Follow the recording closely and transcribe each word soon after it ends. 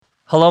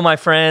Hello, my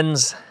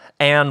friends,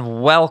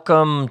 and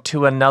welcome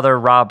to another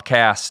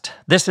Robcast.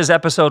 This is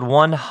episode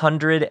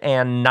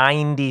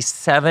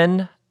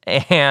 197,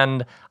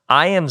 and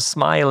I am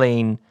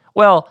smiling.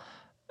 Well,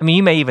 I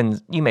mean,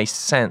 you may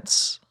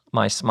sense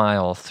my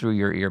smile through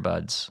your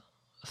earbuds,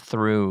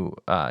 through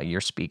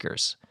your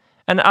speakers.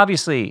 And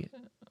obviously,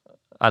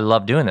 I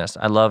love doing this.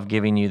 I love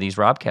giving you these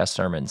Robcast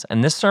sermons,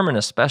 and this sermon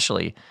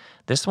especially.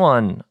 This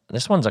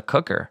one's a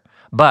cooker,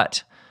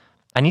 but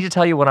I need to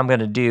tell you what I'm going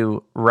to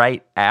do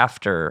right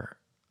after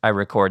I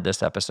record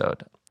this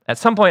episode. At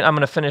some point, I'm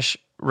going to finish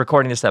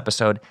recording this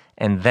episode,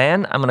 and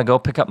then I'm going to go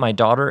pick up my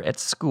daughter at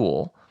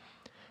school,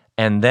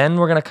 and then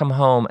we're going to come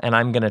home, and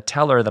I'm going to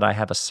tell her that I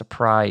have a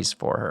surprise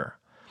for her.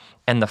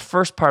 And the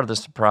first part of the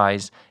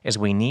surprise is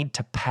we need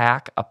to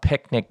pack a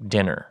picnic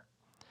dinner.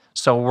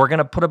 So we're going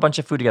to put a bunch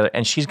of food together,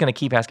 and she's going to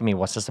keep asking me,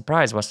 what's the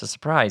surprise? What's the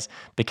surprise?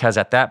 Because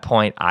at that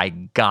point, I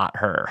got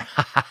her.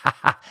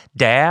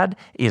 Dad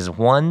is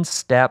one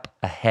step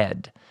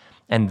ahead.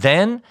 And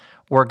then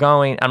I'm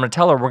going to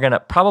tell her we're going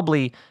to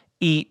probably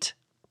eat,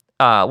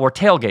 we're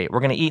tailgate. We're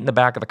going to eat in the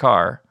back of the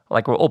car.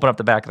 Like we'll open up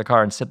the back of the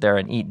car and sit there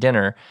and eat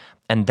dinner.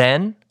 And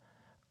then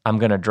I'm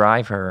going to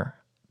drive her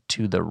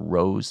to the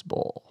Rose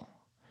Bowl.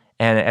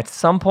 And at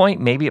some point,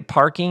 maybe at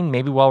parking,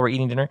 maybe while we're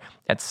eating dinner,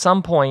 at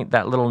some point,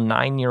 that little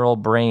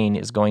 9-year-old brain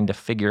is going to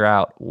figure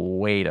out,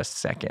 wait a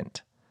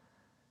second,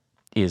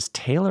 is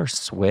Taylor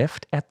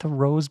Swift at the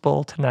Rose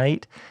Bowl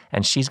tonight?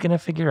 And she's going to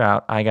figure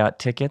out, I got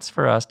tickets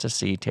for us to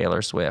see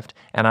Taylor Swift.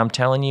 And I'm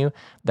telling you,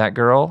 that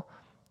girl,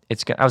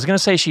 I was going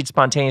to say she'd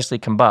spontaneously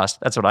combust.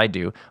 That's what I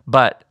do.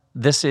 But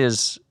this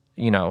is,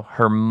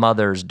 her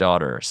mother's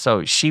daughter.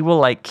 So she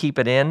will keep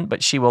it in,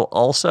 but she will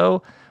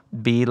also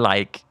be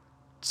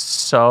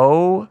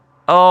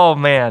oh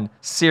man,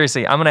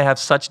 seriously, I'm going to have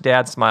such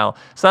dad smile.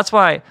 So that's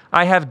why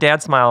I have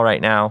dad smile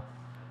right now,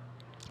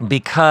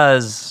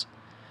 because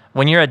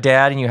when you're a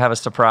dad and you have a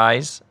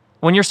surprise,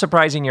 when you're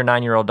surprising your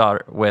 9-year-old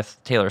daughter with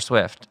Taylor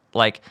Swift,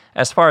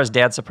 as far as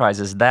dad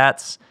surprises,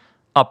 that's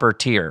upper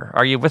tier.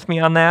 Are you with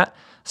me on that?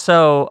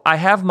 So I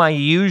have my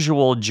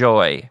usual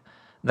joy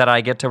that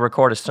I get to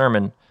record a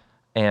sermon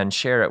and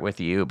share it with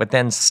you, but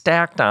then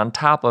stacked on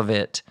top of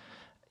it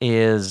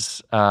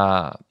is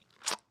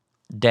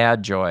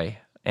dad joy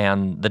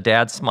and the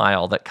dad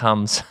smile that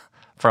comes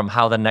from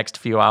how the next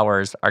few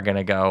hours are going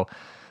to go.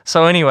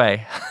 So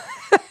anyway,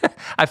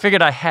 I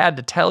figured I had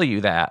to tell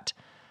you that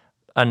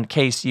in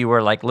case you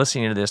were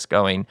listening to this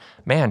going,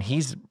 man,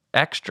 he's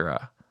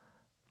extra.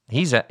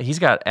 He's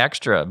got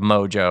extra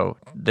mojo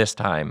this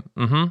time.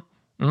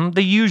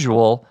 The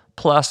usual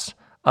plus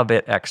a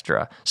bit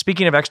extra.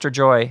 Speaking of extra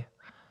joy,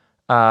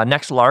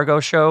 next Largo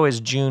show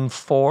is June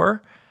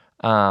 4.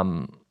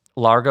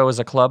 Largo is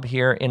a club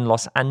here in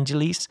Los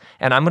Angeles,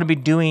 and I'm going to be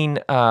doing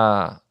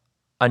a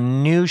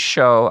new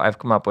show I've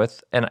come up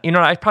with. And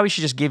I probably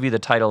should just give you the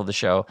title of the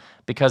show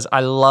because I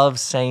love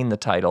saying the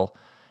title.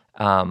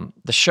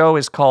 The show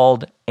is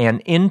called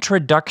An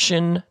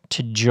Introduction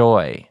to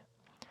Joy: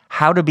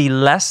 How to Be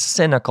Less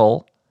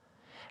Cynical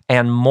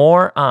and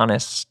More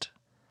Honest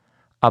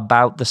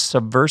About the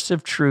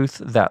Subversive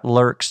Truth That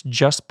Lurks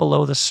Just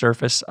Below the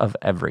Surface of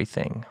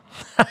Everything.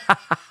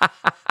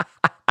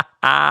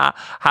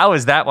 How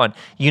is that one?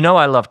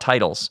 I love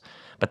titles,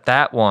 but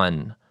that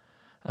one,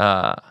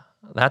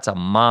 that's a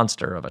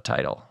monster of a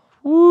title.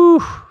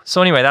 Woo!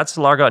 So anyway, that's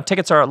Largo.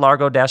 Tickets are at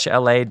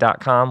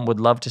largo-la.com.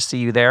 Would love to see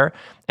you there.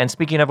 And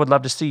speaking of would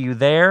love to see you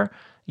there,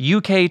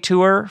 UK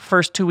tour,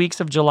 first 2 weeks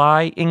of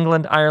July,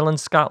 England, Ireland,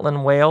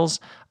 Scotland, Wales.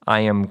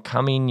 I am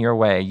coming your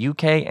way.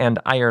 UK and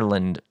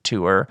Ireland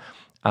tour.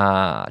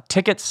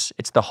 Tickets,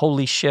 it's the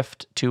Holy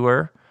Shift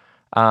tour.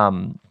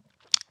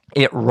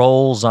 It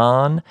rolls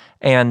on,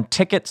 and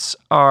tickets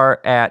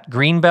are at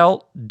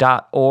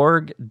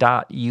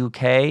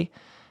greenbelt.org.uk,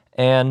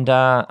 and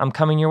I'm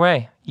coming your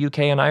way, UK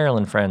and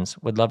Ireland friends.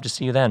 Would love to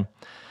see you then.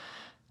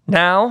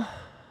 Now,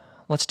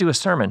 let's do a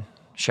sermon,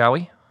 shall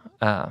we?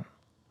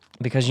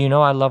 Because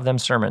I love them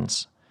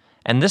sermons.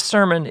 And this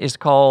sermon is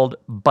called,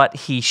 But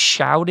He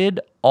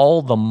Shouted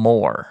All the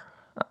More,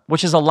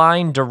 which is a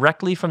line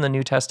directly from the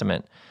New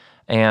Testament,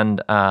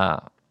 and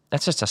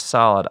that's just a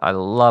solid, I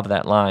love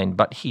that line,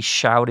 but he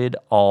shouted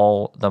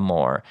all the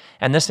more.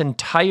 And this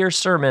entire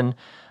sermon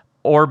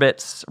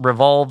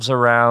revolves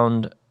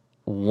around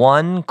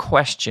one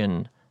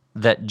question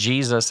that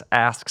Jesus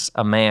asks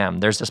a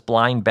man. There's this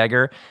blind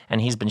beggar, and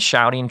he's been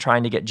shouting,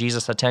 trying to get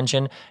Jesus'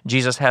 attention.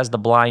 Jesus has the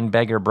blind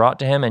beggar brought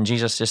to him, and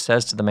Jesus just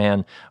says to the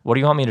man, what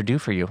do you want me to do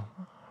for you?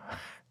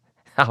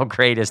 How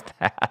great is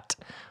that?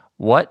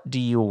 What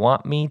do you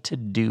want me to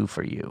do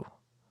for you?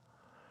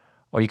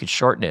 Or you could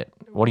shorten it.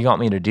 What do you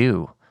want me to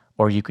do?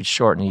 Or you could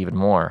shorten it even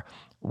more.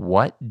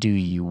 What do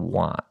you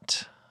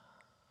want?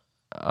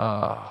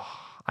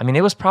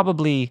 It was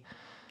probably,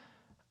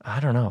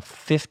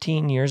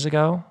 15 years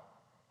ago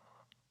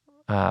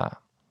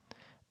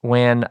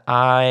when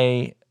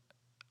I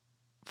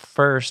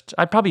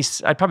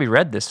probably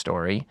read this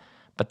story,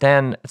 but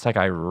then it's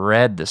I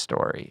read the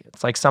story.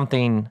 It's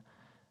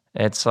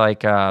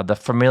the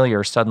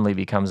familiar suddenly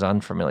becomes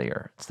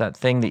unfamiliar. It's that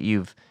thing that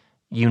you've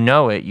You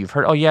know it. You've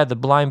heard, oh yeah, the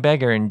blind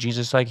beggar, and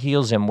Jesus like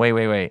heals him.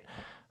 Wait.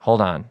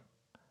 Hold on.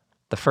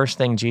 The first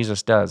thing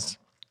Jesus does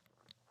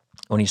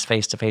when he's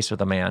face to face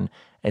with a man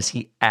is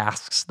he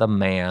asks the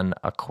man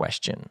a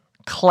question.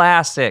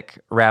 Classic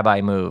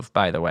rabbi move,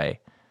 by the way.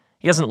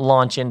 He doesn't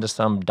launch into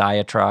some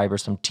diatribe or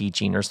some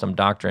teaching or some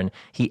doctrine.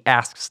 He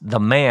asks the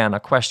man a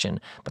question.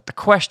 But the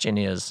question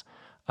is,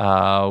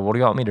 what do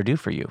you want me to do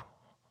for you?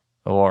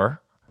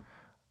 Or,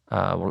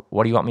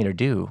 what do you want me to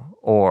do?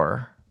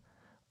 Or,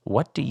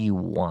 what do you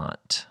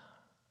want?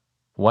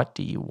 What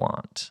do you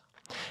want?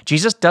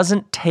 Jesus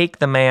doesn't take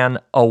the man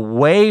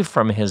away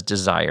from his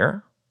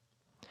desire,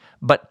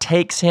 but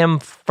takes him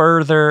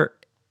further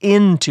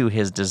into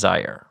his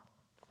desire.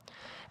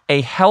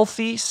 A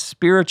healthy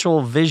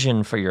spiritual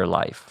vision for your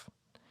life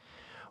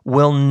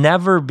will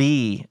never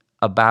be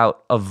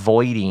about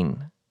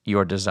avoiding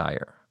your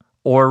desire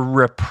or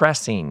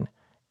repressing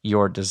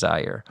your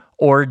desire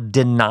or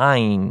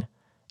denying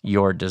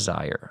your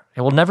desire.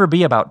 It will never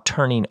be about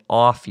turning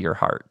off your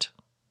heart,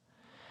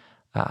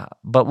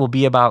 but will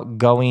be about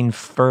going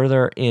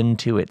further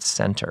into its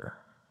center.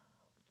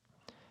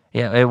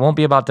 Yeah, it won't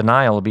be about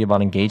denial. It'll be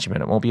about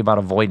engagement. It won't be about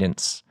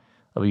avoidance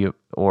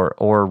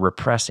or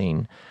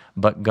repressing,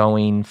 but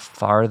going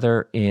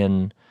farther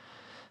in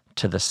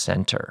to the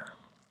center.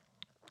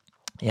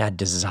 Yeah,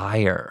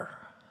 desire.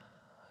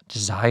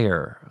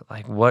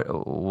 Like, what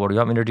do you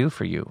want me to do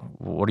for you?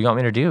 What do you want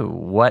me to do?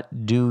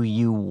 What do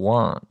you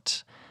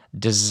want?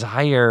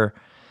 Desire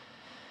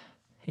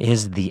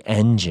is the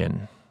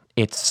engine.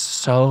 It's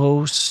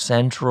so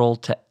central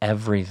to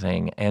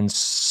everything, and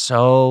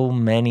so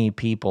many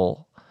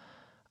people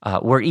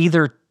were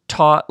either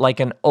taught like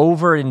an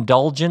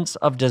overindulgence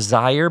of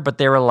desire, but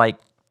they were like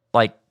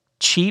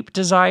cheap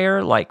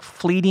desire, like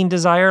fleeting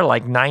desire,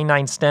 like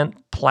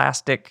 99-cent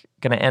plastic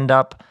going to end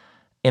up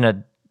in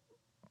a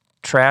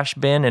trash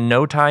bin in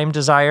no time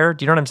desire.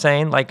 Do you know what I'm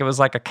saying? Like it was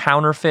like a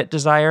counterfeit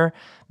desire,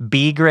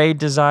 B-grade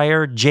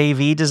desire,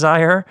 JV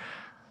desire.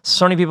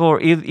 So many people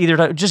are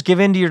either just give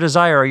in to your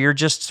desire or you're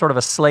just sort of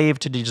a slave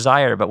to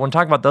desire. But when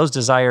talking about those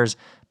desires,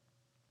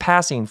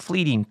 passing,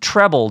 fleeting,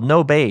 treble,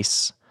 no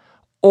bass,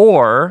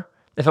 or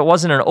if it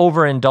wasn't an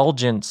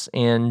overindulgence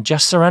in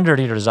just surrender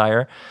to your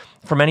desire,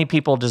 for many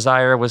people,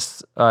 desire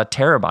was a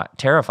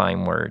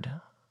terrifying word,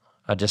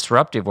 a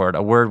disruptive word,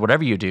 a word,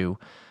 whatever you do,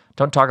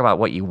 don't talk about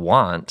what you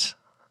want.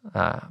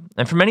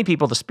 And for many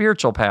people, the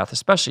spiritual path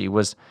especially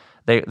was,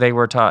 they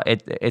were taught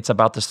it's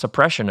about the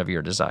suppression of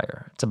your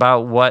desire. It's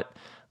about what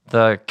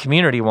the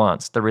community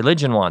wants, the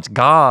religion wants,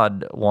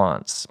 God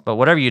wants. But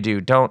whatever you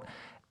do, don't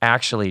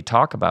actually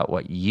talk about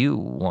what you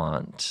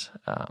want.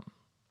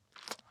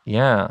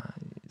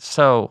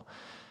 So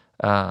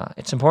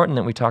it's important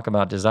that we talk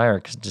about desire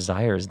because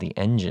desire is the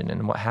engine.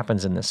 And what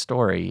happens in this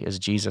story is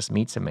Jesus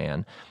meets a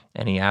man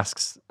and he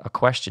asks a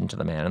question to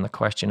the man. And the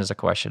question is a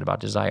question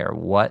about desire.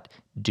 What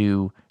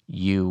do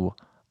you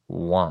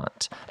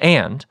want?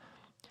 And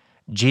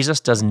Jesus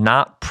does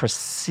not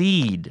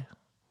proceed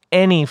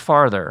any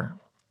farther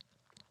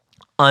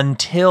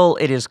until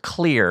it is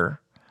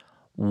clear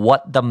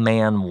what the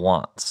man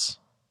wants.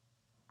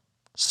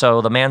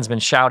 So the man's been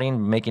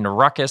shouting, making a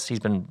ruckus. He's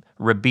been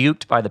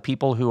rebuked by the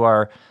people who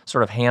are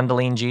sort of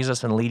handling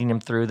Jesus and leading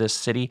him through this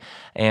city.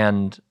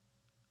 And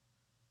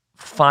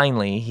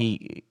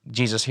finally,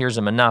 Jesus hears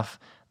him enough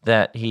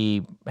that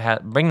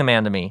bring the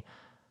man to me.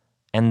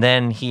 And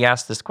then he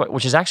asks this question,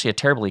 which is actually a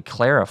terribly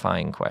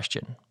clarifying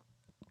question.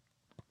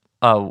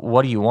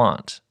 What do you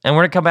want? And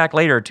we're going to come back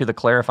later to the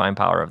clarifying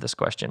power of this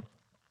question.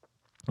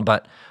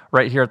 But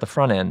right here at the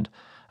front end,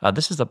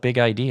 this is a big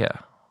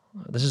idea.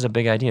 This is a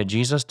big idea.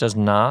 Jesus does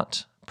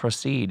not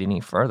proceed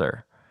any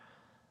further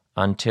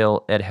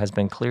until it has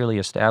been clearly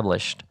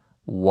established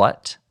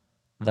what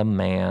the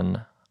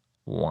man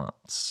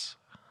wants.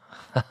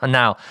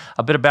 Now,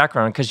 a bit of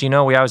background, because we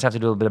always have to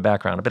do a bit of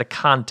background, a bit of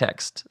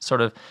context,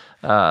 sort of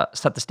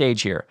set the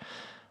stage here.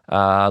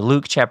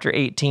 Luke chapter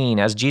 18,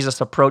 as Jesus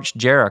approached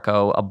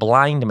Jericho, a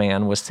blind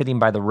man was sitting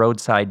by the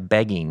roadside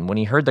begging. When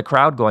he heard the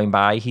crowd going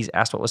by, he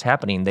asked what was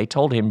happening. They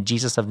told him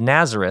Jesus of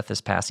Nazareth is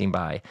passing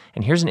by.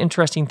 And here's an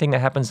interesting thing that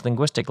happens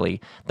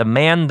linguistically. The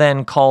man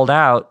then called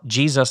out,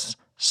 Jesus,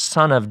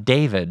 son of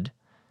David,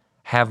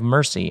 have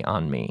mercy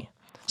on me.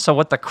 So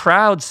what the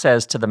crowd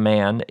says to the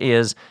man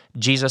is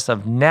Jesus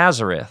of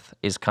Nazareth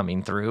is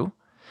coming through.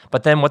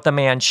 But then what the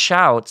man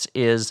shouts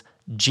is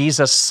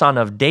Jesus, son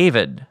of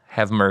David,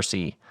 have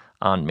mercy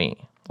on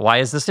me. Why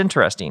is this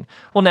interesting?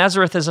 Well,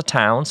 Nazareth is a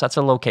town, so that's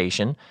a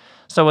location.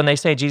 So when they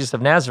say Jesus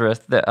of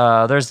Nazareth,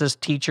 there's this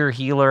teacher,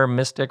 healer,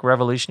 mystic,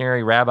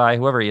 revolutionary, rabbi,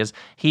 whoever he is,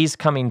 he's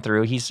coming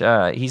through. He's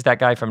that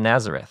guy from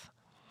Nazareth.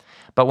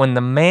 But when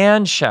the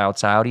man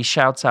shouts out, he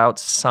shouts out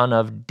son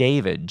of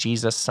David,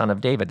 Jesus, son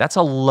of David. That's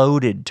a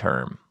loaded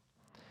term.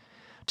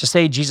 To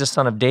say Jesus,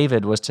 son of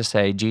David was to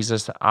say,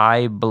 Jesus,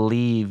 I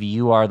believe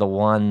you are the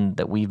one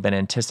that we've been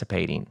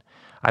anticipating.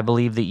 I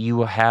believe that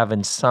you have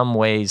in some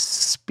ways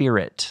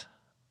spirit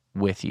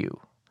with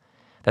you,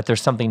 that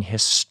there's something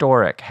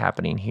historic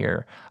happening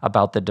here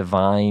about the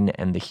divine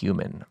and the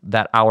human,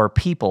 that our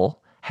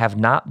people have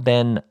not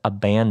been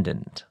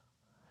abandoned,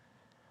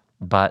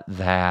 but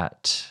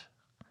that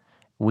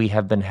we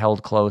have been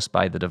held close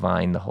by the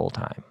divine the whole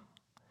time.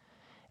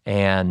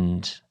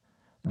 And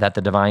that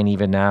the divine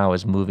even now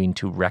is moving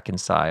to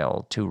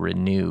reconcile, to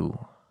renew,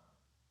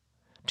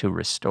 to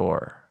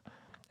restore.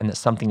 And that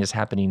something is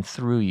happening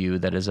through you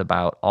that is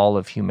about all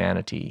of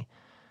humanity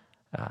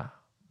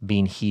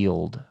being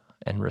healed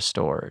and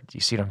restored. You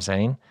see what I'm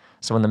saying?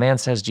 So when the man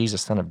says,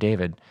 Jesus, son of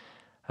David,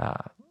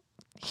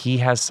 he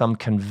has some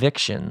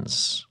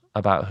convictions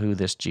about who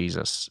this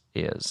Jesus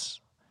is.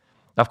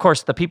 Of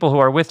course, the people who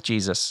are with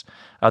Jesus,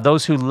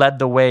 those who led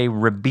the way,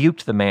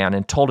 rebuked the man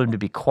and told him to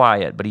be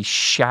quiet, but he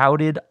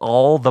shouted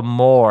all the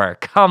more.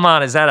 Come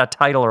on, is that a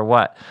title or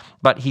what?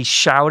 But he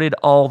shouted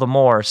all the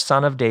more,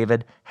 Son of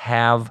David,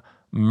 have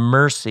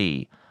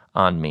mercy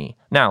on me.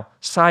 Now,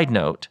 side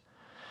note,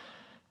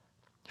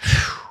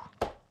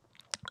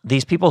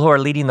 these people who are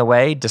leading the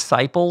way,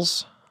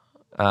 disciples,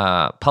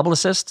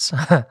 publicists,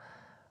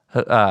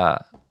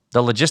 the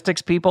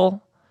logistics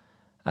people,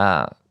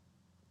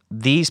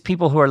 these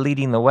people who are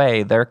leading the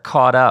way, they're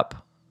caught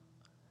up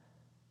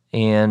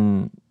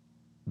in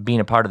being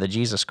a part of the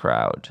Jesus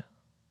crowd.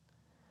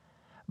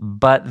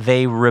 But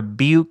they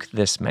rebuke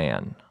this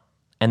man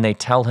and they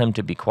tell him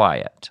to be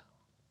quiet.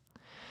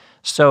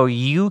 So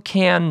you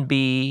can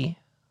be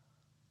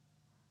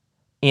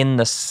in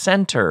the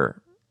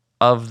center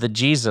of the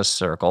Jesus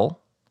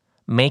circle,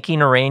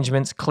 making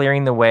arrangements,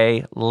 clearing the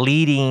way,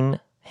 leading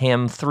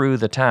him through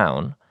the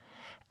town,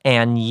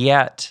 and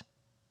yet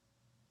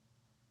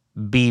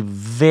be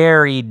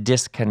very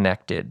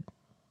disconnected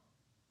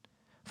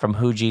from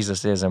who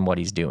Jesus is and what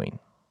he's doing.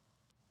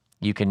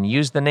 You can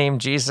use the name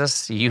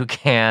Jesus. You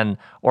can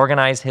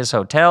organize his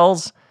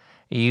hotels.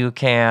 You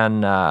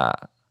can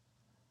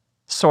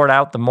sort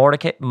out the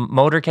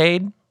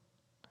motorcade.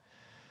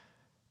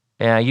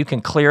 You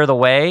can clear the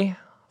way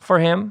for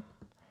him,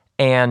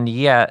 and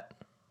yet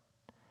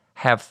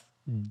have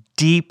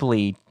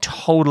deeply,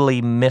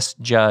 totally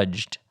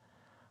misjudged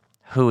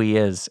who he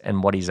is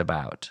and what he's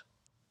about.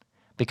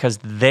 Because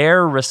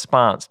their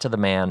response to the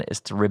man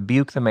is to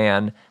rebuke the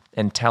man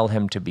and tell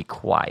him to be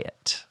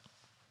quiet.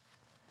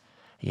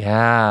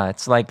 Yeah,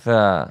 it's like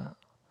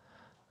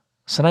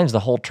sometimes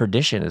the whole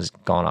tradition has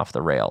gone off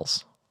the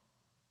rails.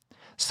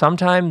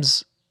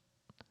 Sometimes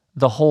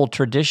the whole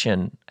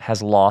tradition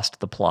has lost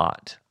the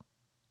plot.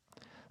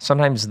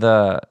 Sometimes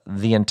the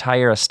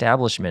entire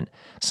establishment,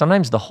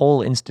 sometimes the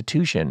whole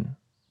institution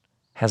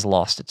has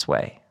lost its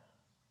way.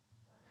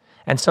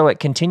 And so it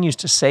continues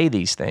to say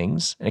these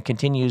things, and it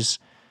continues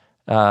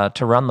to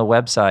run the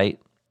website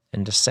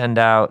and to send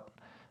out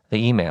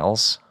the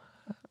emails,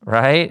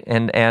 right?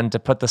 And to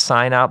put the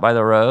sign out by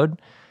the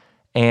road.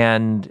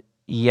 And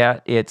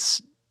yet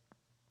it's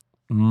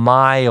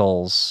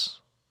miles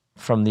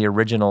from the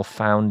original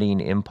founding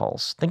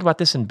impulse. Think about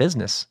this in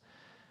business.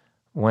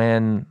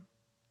 When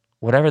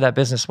whatever that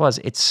business was,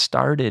 it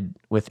started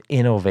with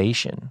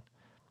innovation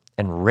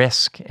and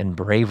risk and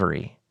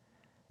bravery.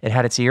 It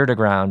had its ear to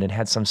ground and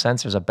had some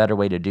sense there's a better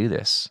way to do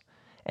this.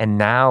 And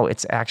now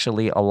it's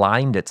actually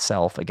aligned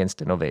itself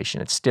against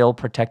innovation. It's still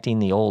protecting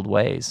the old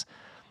ways.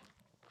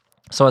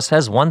 So it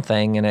says one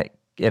thing, and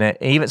it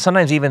even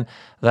sometimes even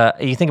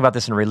you think about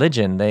this in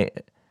religion,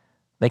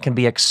 they can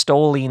be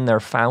extolling their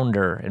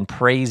founder and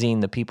praising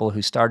the people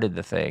who started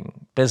the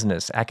thing.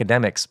 Business,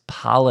 academics,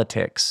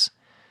 politics.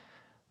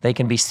 They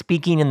can be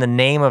speaking in the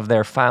name of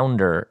their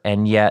founder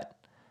and yet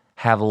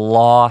have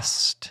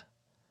lost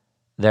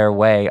their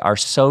way, are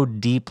so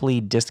deeply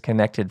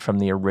disconnected from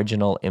the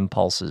original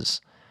impulses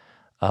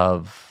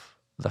of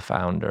the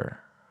founder.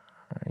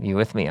 Are you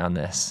with me on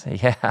this?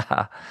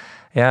 Yeah.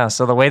 Yeah.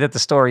 So the way that the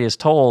story is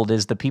told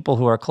is the people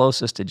who are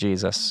closest to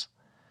Jesus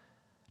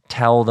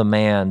tell the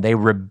man, they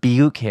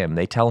rebuke him,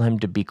 they tell him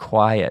to be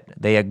quiet,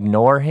 they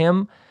ignore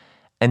him,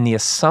 and the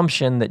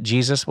assumption that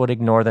Jesus would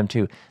ignore them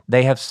too.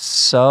 They have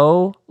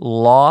so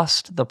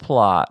lost the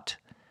plot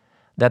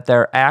that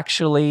they're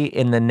actually,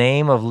 in the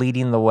name of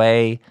leading the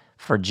way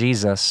for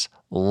Jesus,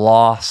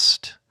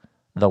 lost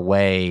the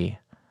way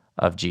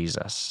of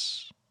Jesus.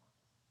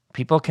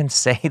 People can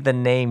say the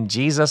name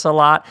Jesus a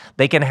lot.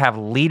 They can have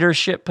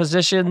leadership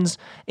positions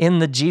in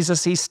the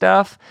Jesus-y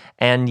stuff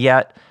and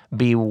yet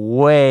be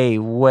way,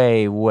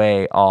 way,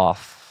 way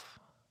off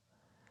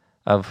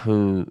of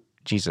who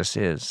Jesus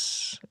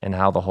is and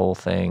how the whole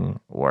thing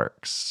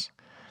works.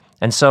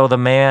 And so the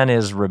man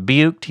is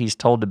rebuked. He's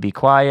told to be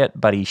quiet,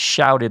 but he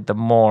shouted the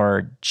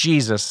more,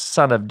 Jesus,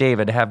 son of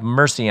David, have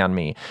mercy on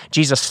me.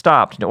 Jesus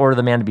stopped and ordered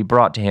the man to be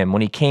brought to him.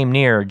 When he came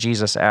near,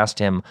 Jesus asked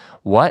him,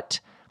 what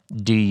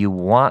do you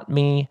want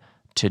me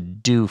to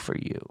do for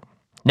you?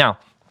 Now,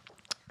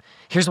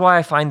 here's why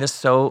I find this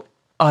so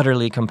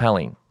utterly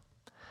compelling.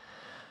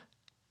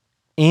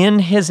 In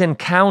his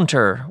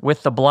encounter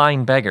with the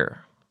blind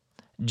beggar,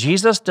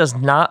 Jesus does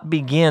not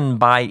begin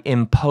by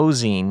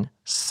imposing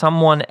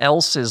someone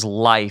else's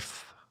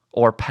life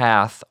or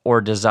path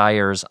or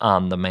desires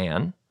on the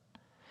man.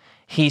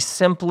 He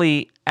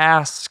simply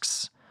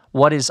asks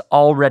what is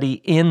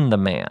already in the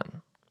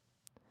man.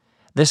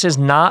 This is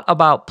not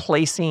about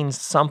placing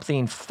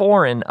something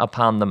foreign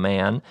upon the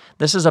man.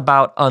 This is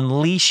about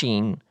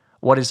unleashing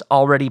what is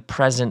already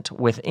present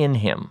within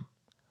him.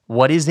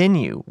 What is in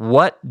you?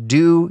 What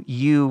do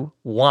you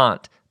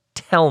want?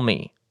 Tell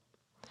me.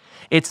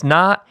 It's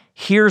not,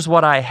 here's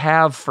what I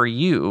have for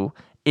you.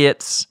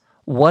 It's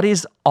what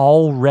is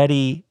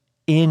already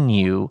in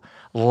you.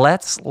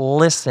 Let's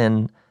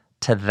listen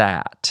to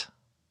that.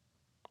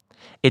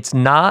 It's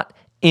not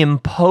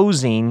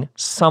imposing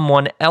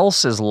someone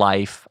else's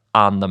life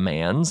on the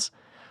man's,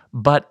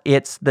 but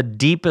it's the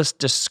deepest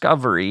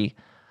discovery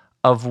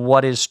of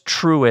what is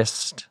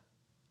truest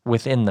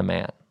within the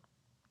man.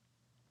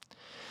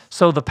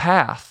 So the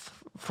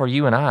path for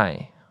you and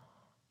I,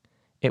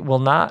 it will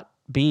not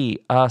be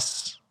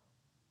us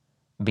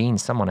being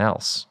someone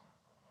else.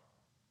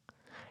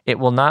 It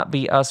will not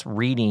be us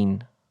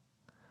reading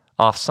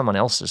off someone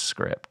else's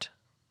script.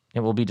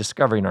 It will be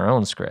discovering our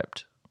own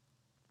script.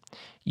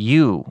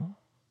 You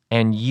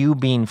and you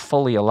being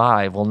fully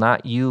alive will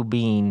not you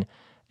being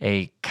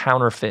a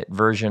counterfeit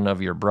version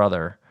of your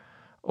brother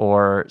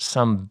or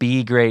some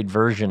B-grade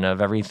version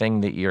of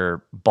everything that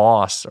your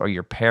boss or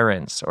your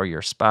parents or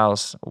your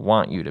spouse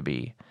want you to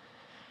be.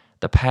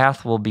 The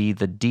path will be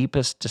the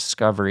deepest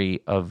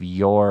discovery of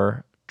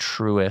your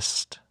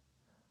truest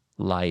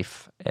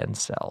life and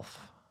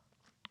self.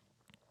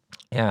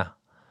 Yeah.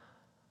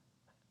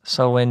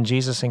 So when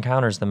Jesus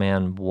encounters the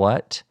man,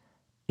 what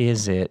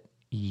is it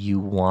you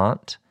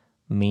want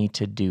me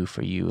to do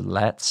for you?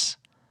 Let's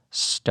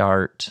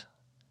start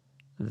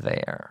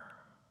there.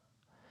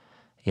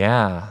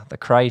 Yeah, the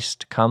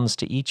Christ comes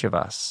to each of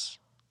us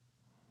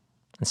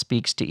and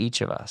speaks to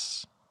each of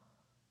us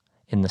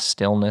in the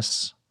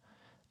stillness,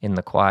 in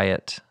the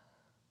quiet,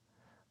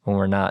 when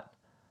we're not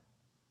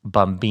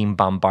being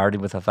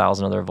bombarded with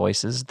 1,000 other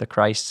voices. The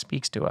Christ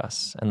speaks to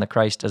us, and the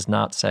Christ does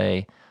not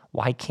say,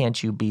 why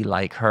can't you be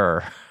like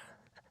her?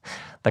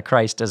 The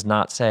Christ does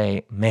not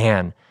say,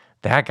 man,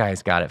 that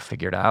guy's got it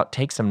figured out.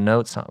 Take some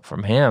notes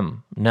from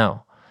him.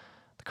 No,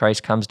 the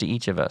Christ comes to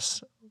each of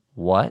us.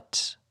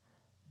 What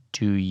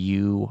do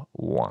you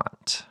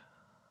want?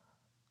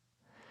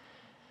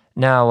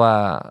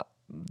 Now,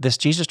 this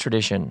Jesus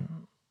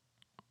tradition,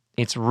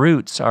 its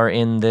roots are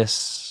in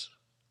this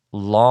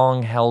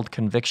long-held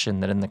conviction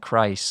that in the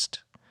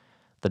Christ,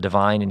 the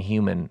divine and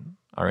human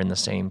are in the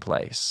same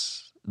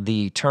place.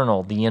 The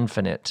eternal, the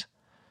infinite,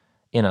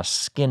 in a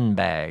skin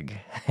bag,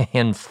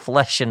 in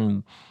flesh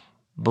and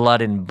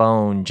blood and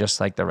bone, just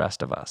like the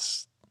rest of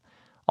us.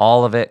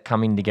 All of it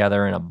coming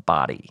together in a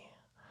body.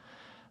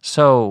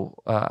 So,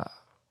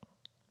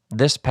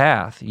 this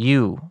path,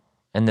 you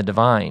and the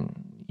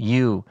divine,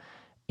 you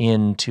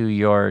into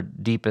your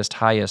deepest,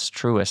 highest,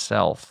 truest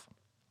self,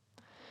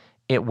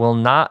 it will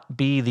not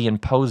be the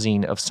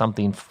imposing of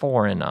something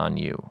foreign on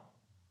you.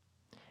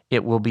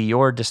 It will be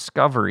your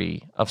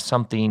discovery of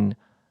something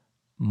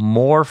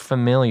more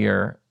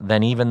familiar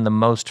than even the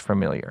most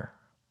familiar.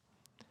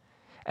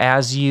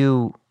 As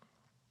you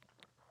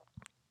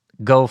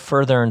go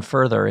further and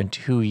further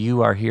into who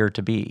you are here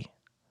to be,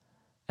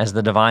 as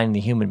the divine and the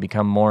human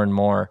become more and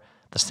more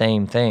the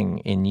same thing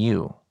in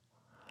you,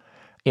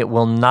 it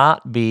will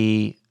not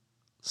be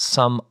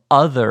some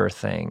other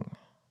thing.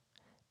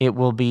 It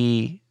will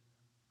be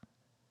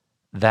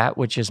that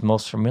which is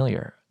most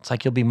familiar. It's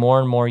like you'll be more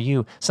and more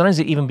you. Sometimes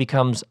it even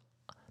becomes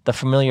the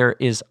familiar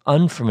is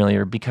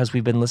unfamiliar because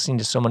we've been listening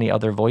to so many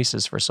other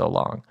voices for so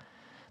long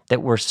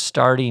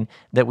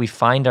that we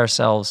find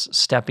ourselves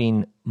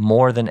stepping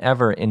more than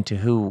ever into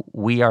who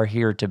we are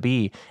here to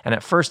be. And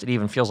at first it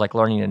even feels like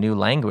learning a new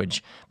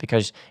language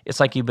because it's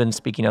like you've been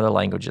speaking other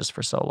languages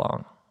for so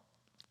long.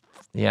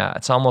 Yeah,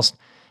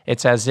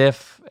 it's as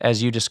if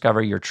as you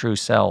discover your true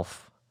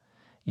self,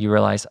 you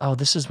realize, oh,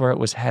 this is where it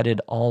was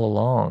headed all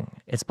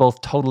along. It's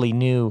both totally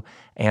new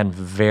and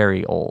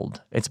very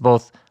old. It's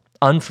both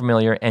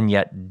unfamiliar and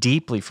yet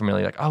deeply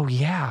familiar. Like, oh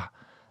yeah,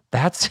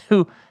 that's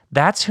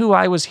who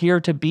I was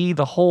here to be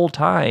the whole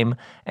time,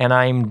 and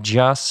I'm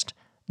just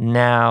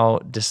now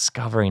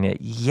discovering it.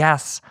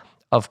 Yes,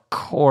 of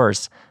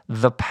course,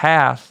 the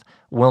path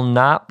will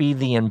not be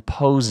the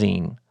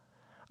imposing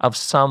of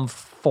some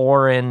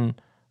foreign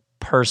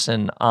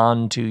person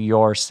onto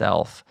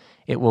yourself.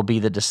 It will be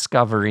the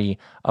discovery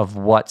of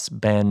what's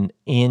been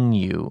in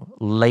you,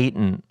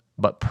 latent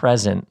but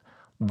present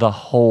the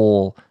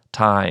whole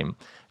time.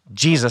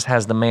 Jesus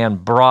has the man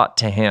brought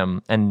to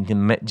him,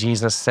 and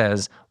Jesus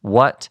says,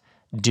 what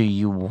do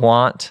you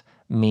want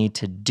me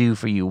to do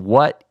for you?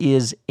 What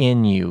is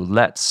in you?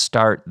 Let's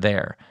start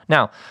there.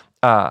 Now,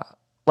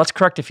 let's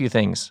correct a few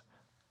things.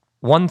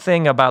 One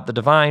thing about the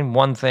divine,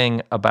 one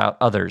thing about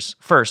others.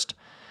 First,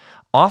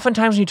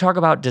 oftentimes when you talk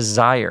about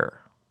desire,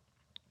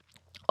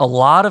 a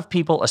lot of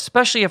people,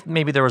 especially if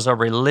maybe there was a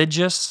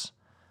religious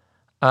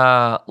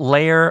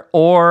layer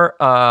or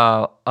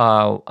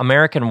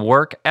American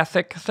work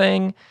ethic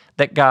thing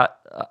that got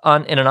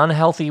in an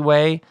unhealthy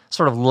way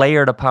sort of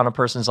layered upon a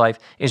person's life,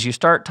 is you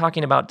start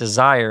talking about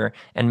desire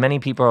and many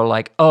people are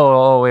like,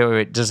 oh,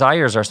 wait,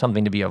 desires are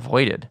something to be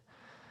avoided.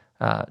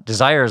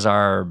 Desires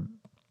are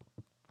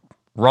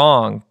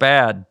wrong,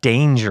 bad,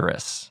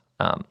 dangerous.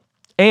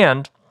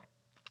 And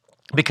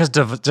because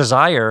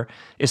desire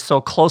is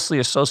so closely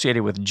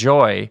associated with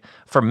joy,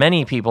 for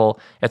many people,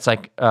 it's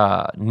like,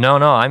 my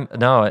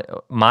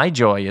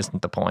joy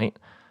isn't the point.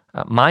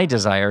 My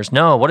desires,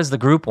 no, what does the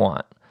group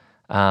want?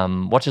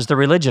 What does the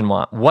religion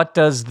want? What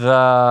does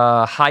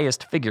the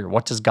highest figure,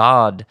 what does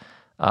God,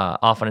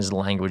 often is the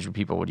language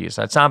people would use.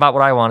 It's not about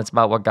what I want, it's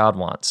about what God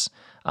wants.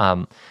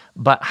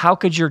 But how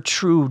could your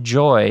true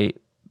joy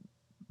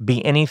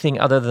be anything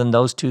other than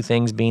those two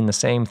things being the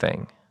same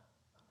thing?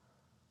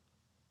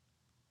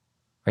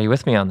 Are you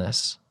with me on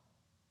this?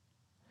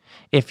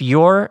 If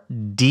your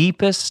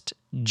deepest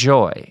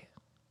joy,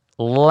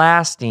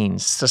 lasting,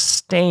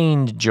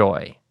 sustained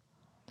joy,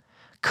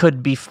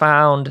 could be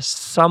found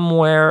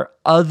somewhere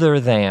other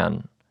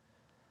than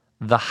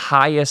the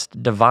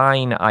highest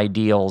divine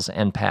ideals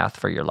and path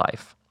for your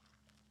life,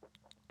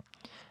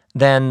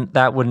 then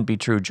that wouldn't be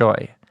true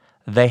joy.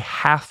 They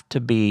have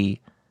to be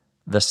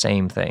the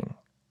same thing.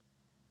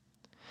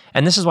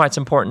 And this is why it's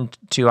important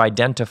to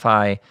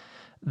identify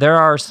there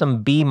are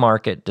some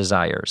B-market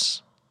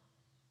desires.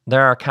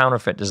 There are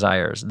counterfeit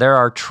desires. There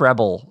are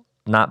treble,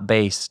 not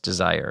bass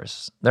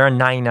desires. There are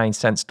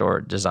 99-cent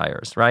store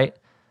desires, right?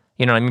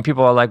 You know what I mean?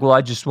 People are like, well,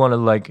 I just want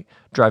to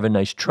drive a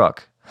nice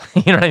truck.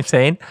 You know what I'm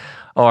saying?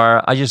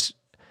 Or I just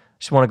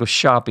want to go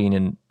shopping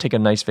and take a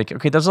nice vacation.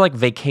 Okay, those are like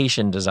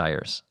vacation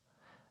desires.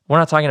 We're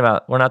not talking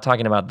about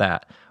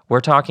that. We're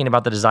talking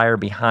about the desire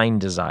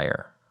behind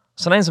desire.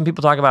 Sometimes when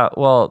people talk about,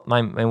 well,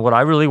 what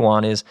I really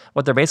want is,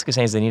 what they're basically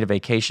saying is they need a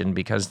vacation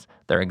because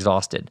they're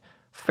exhausted.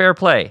 Fair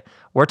play.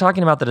 We're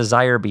talking about the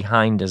desire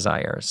behind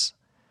desires.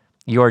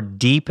 Your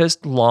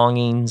deepest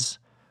longings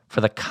for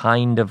the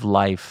kind of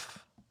life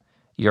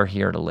you're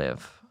here to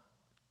live.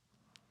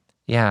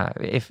 Yeah,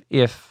 if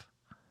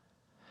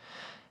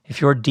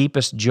your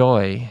deepest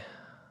joy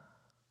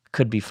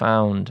could be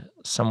found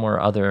somewhere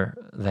other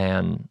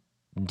than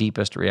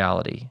deepest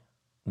reality,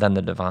 than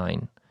the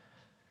divine,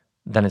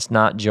 then it's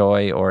not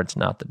joy or it's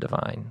not the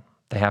divine.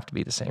 They have to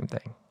be the same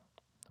thing.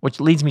 Which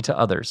leads me to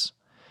others.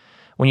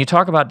 When you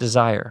talk about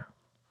desire,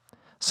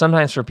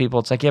 sometimes for people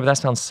it's like, yeah, but that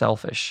sounds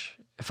selfish.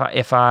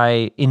 If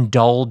I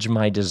indulge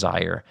my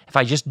desire, if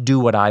I just do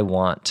what I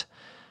want,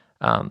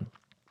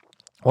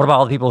 what about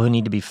all the people who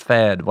need to be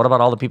fed? What about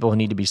all the people who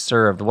need to be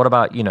served? What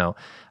about,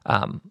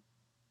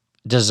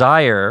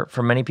 desire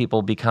for many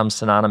people becomes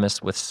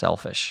synonymous with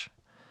selfish.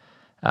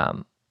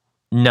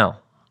 No.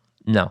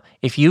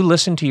 If you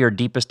listen to your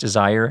deepest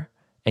desire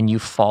and you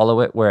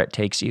follow it where it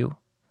takes you,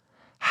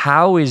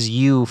 how is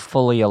you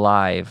fully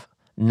alive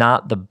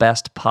not the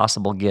best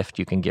possible gift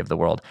you can give the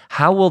world?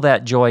 How will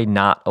that joy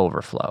not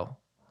overflow?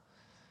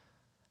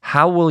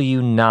 How will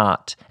you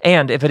not?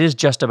 And if it is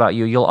just about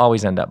you, you'll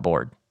always end up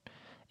bored.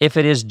 If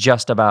it is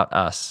just about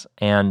us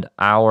and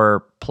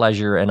our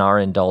pleasure and our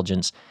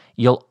indulgence,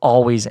 you'll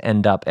always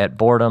end up at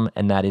boredom,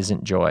 and that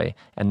isn't joy,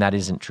 and that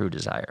isn't true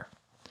desire.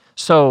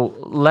 So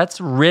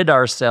let's rid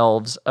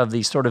ourselves of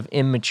these sort of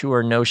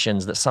immature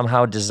notions that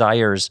somehow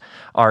desires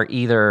are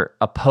either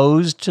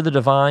opposed to the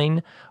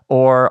divine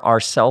or are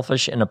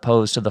selfish and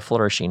opposed to the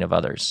flourishing of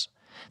others.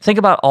 Think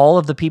about all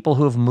of the people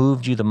who have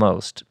moved you the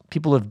most,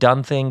 people who have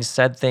done things,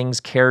 said things,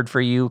 cared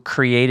for you,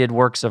 created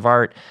works of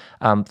art.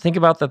 Think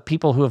about the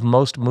people who have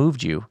most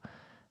moved you.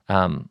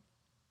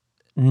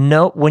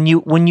 When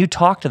you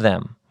talk to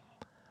them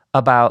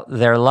about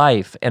their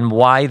life and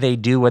why they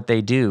do what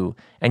they do,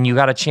 and you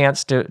got a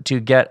chance to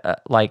get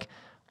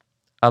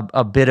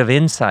a bit of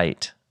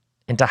insight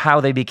into how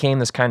they became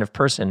this kind of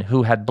person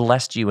who had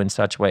blessed you in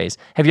such ways.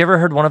 Have you ever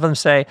heard one of them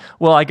say,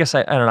 well, I guess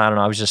I don't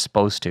know, I was just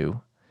supposed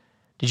to?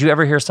 Did you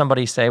ever hear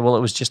somebody say, well, it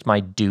was just my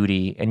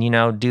duty?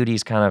 And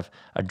duty's kind of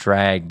a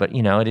drag, but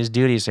it is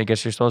duty, so I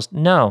guess you're supposed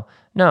to.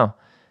 No.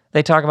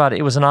 They talk about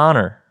it was an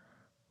honor.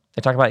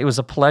 They talk about it was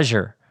a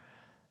pleasure.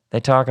 They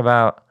talk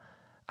about,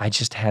 I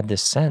just had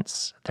this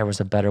sense there was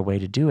a better way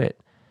to do it,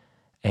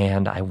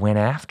 and I went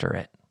after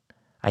it.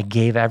 I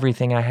gave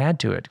everything I had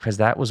to it because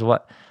that was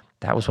what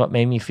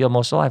made me feel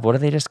most alive. What are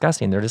they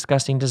discussing? They're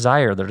discussing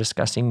desire. They're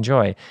discussing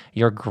joy.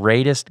 Your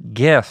greatest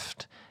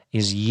gift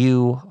is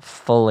you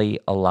fully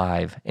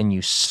alive, and you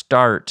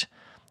start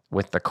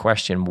with the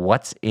question,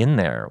 what's in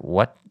there?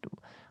 What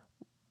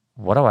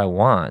do I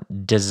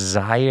want?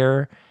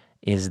 Desire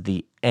is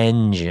the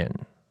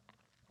engine.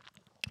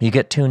 You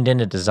get tuned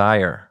into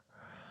desire,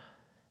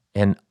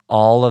 and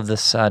all of a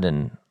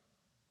sudden,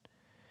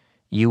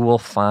 you will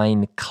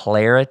find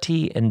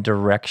clarity and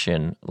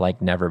direction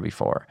like never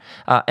before.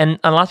 And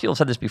a lot of people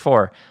said this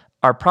before.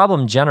 Our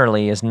problem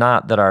generally is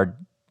not that our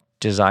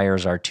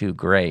desires are too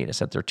great, it's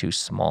that they're too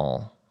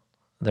small.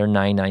 They're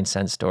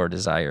 99-cent store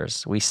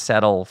desires. We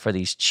settle for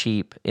these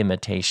cheap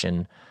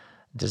imitation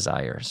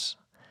desires.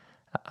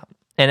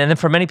 And then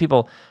for many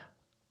people,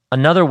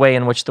 another way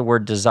in which the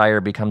word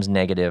desire becomes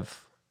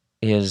negative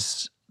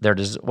is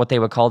what they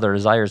would call their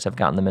desires have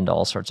gotten them into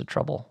all sorts of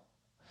trouble.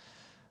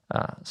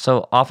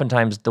 So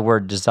oftentimes the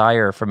word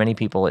desire, for many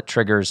people, it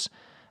triggers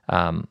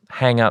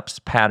hang-ups,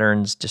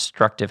 patterns,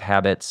 destructive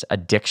habits,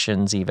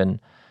 addictions even.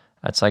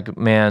 That's like,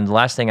 man, the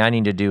last thing I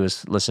need to do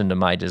is listen to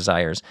my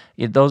desires.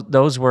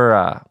 Those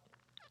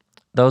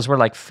were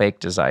like fake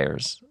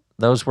desires.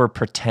 Those were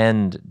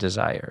pretend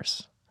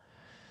desires.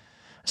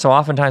 So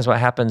oftentimes what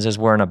happens is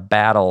we're in a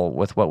battle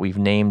with what we've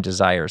named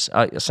desires.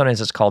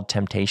 Sometimes it's called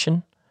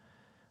temptation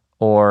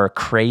or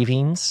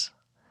cravings.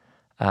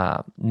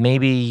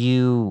 Maybe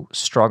you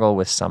struggle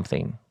with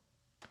something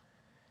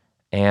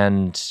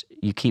and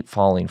you keep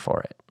falling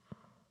for it.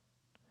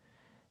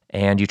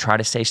 And you try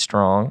to stay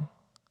strong,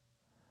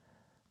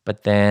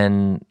 but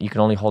then you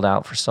can only hold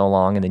out for so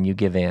long and then you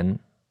give in.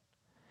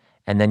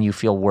 And then you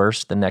feel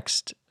worse the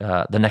next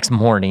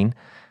morning.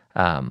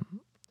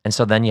 And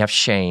so then you have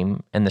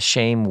shame, and the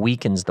shame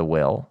weakens the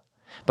will.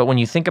 But when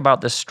you think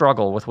about this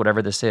struggle with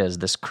whatever this is,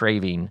 this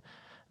craving,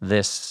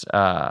 it's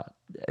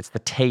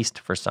the taste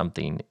for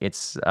something.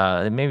 It's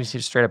maybe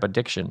it's straight up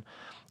addiction.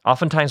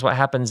 Oftentimes what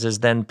happens is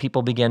then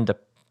people begin to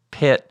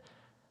pit,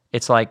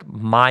 it's like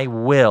my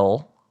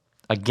will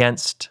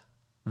against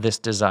this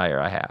desire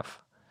I have.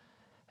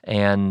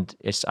 And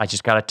I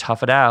just got to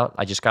tough it out.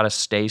 I just got to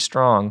stay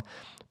strong.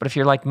 But if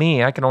you're like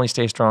me, I can only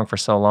stay strong for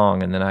so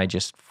long, and then I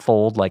just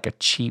fold like a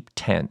cheap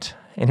tent.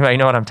 Anybody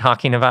know what I'm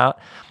talking about?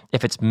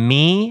 If it's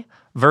me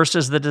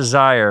versus the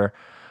desire,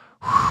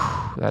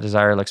 that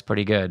desire looks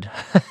pretty good,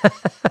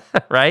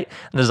 right?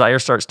 The desire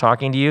starts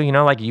talking to you,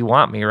 like you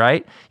want me,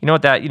 right?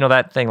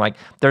 That thing, like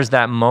there's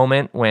that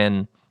moment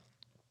when,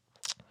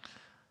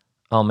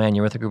 oh man,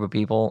 you're with a group of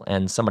people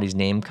and somebody's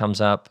name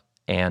comes up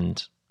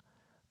and,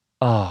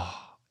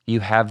 you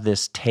have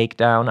this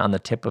takedown on the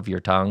tip of your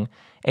tongue.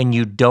 And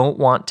you don't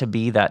want to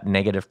be that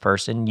negative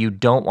person. You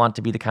don't want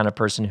to be the kind of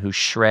person who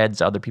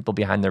shreds other people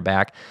behind their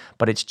back,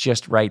 but it's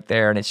just right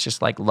there and it's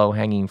just like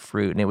low-hanging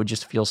fruit, and it would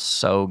just feel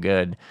so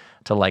good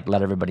to like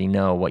let everybody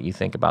know what you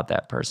think about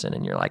that person.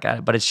 And you're like,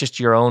 but it's just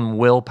your own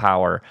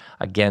willpower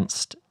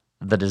against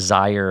the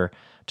desire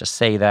to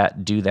say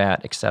that, do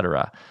that,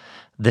 etc.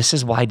 This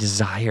is why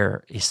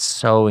desire is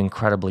so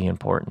incredibly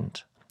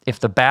important.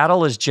 If the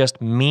battle is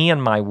just me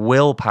and my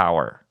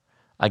willpower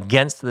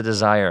against the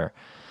desire,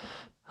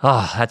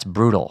 that's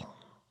brutal.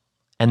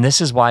 And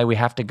this is why we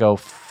have to go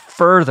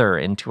further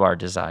into our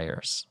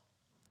desires,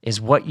 is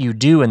what you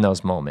do in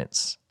those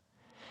moments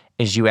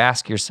is you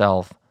ask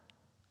yourself,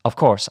 of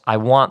course, I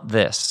want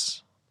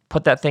this.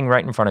 Put that thing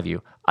right in front of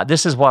you.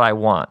 This is what I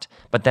want.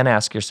 But then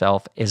ask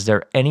yourself, is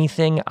there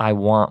anything I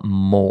want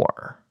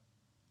more?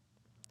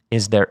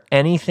 Is there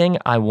anything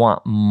I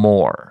want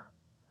more?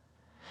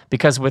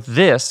 Because with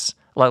this,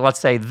 let's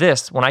say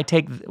this, when I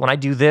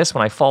do this,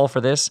 when I fall for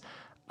this,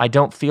 I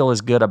don't feel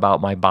as good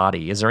about my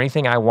body. Is there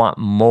anything I want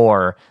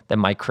more than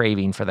my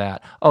craving for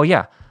that? Oh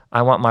yeah,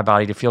 I want my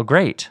body to feel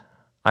great.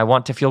 I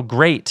want to feel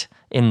great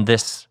in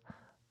this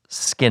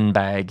skin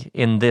bag,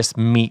 in this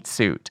meat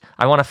suit.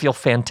 I want to feel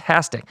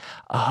fantastic.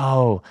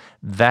 Oh,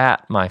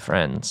 that, my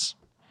friends,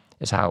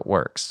 is how it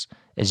works.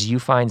 Is you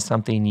find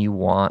something you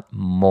want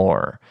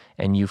more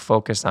and you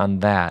focus on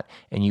that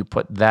and you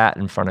put that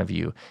in front of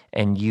you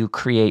and you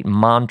create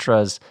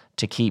mantras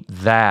to keep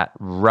that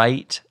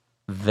right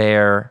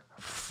there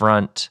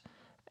front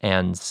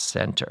and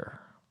center.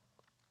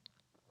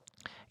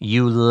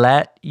 You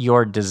let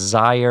your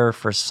desire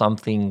for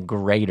something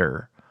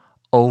greater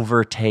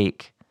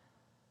overtake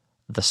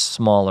the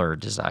smaller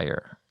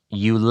desire.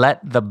 You let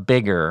the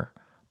bigger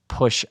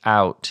push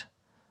out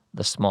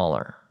the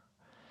smaller.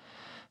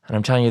 And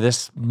I'm telling you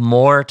this,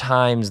 more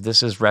times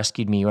this has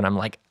rescued me when I'm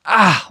like,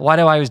 why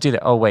do I always do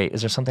that? Oh wait,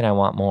 is there something I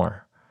want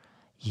more?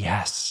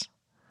 Yes,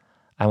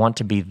 I want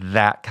to be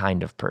that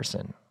kind of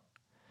person.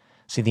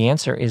 See, the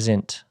answer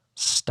isn't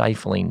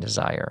stifling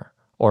desire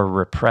or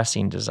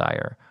repressing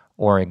desire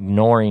or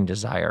ignoring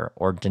desire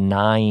or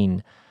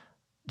denying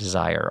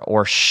desire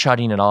or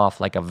shutting it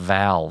off like a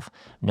valve.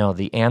 No,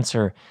 the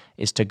answer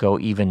is to go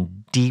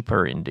even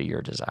deeper into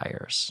your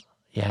desires.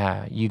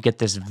 Yeah, you get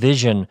this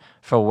vision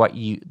for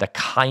the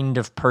kind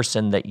of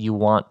person that you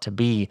want to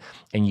be,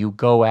 and you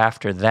go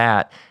after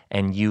that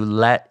and you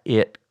let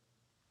it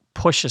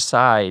push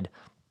aside.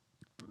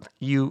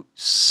 You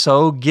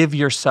so give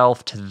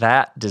yourself to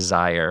that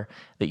desire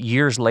that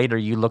years later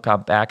you look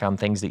back on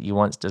things that you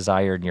once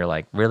desired and you're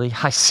like, really?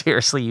 I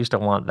seriously used to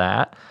want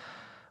that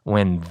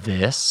when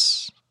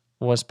this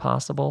was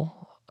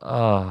possible?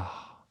 Oh,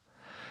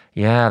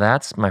 yeah,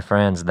 that's, my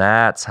friends,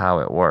 that's how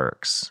it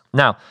works.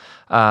 Now,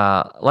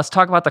 let's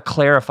talk about the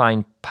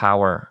clarifying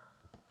power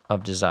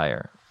of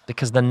desire,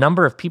 because the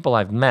number of people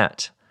I've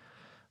met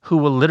who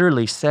will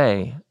literally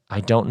say,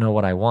 I don't know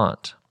what I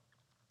want.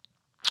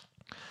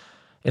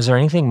 Is there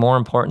anything more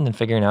important than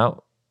figuring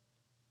out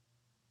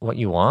what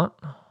you want?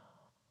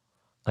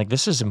 Like,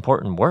 this is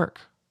important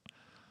work.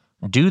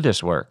 Do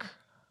this work.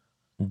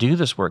 Do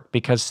this work,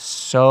 because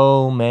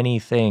so many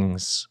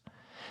things,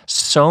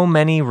 so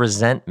many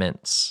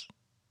resentments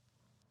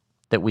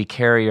that we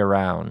carry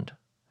around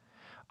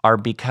are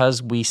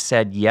because we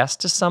said yes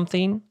to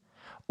something,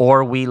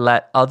 or we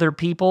let other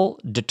people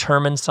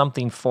determine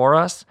something for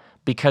us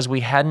because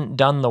we hadn't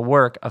done the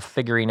work of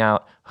figuring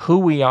out who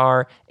we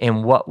are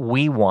and what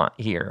we want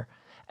here.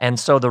 And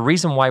so the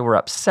reason why we're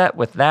upset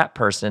with that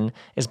person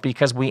is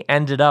because we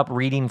ended up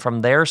reading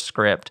from their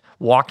script,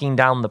 walking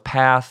down the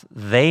path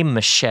they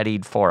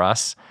macheted for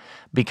us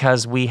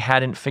because we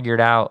hadn't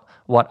figured out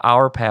what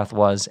our path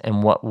was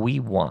and what we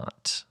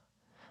want.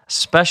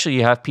 Especially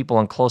you have people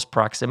in close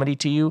proximity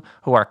to you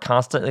who are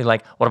constantly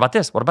like, what about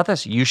this? What about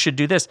this? You should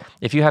do this.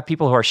 If you have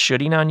people who are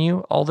shooting on you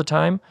all the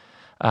time,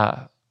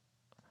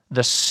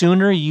 the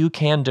sooner you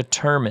can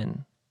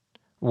determine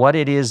what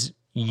it is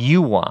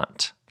you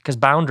want, because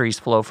boundaries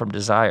flow from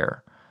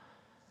desire,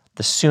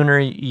 the sooner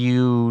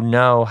you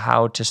know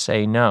how to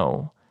say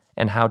no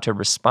and how to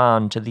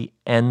respond to the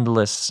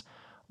endless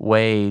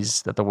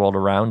ways that the world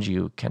around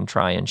you can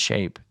try and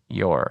shape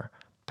your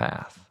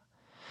path.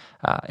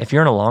 If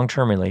you're in a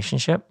long-term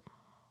relationship,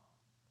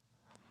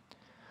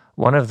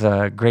 one of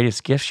the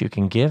greatest gifts you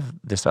can give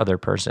this other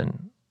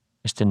person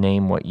is to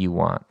name what you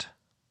want.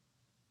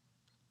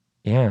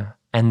 Yeah.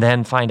 And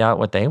then find out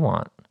what they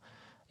want.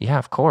 Yeah,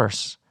 of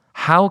course.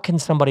 How can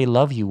somebody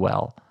love you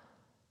well?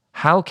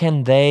 How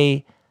can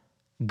they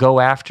go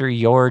after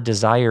your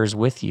desires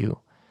with you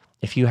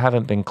if you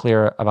haven't been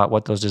clear about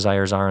what those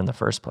desires are in the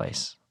first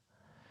place?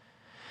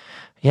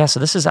 Yeah, so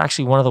this is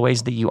actually one of the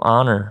ways that you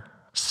honor,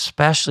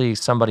 especially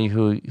somebody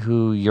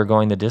who you're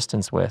going the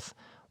distance with.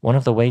 One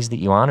of the ways that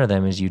you honor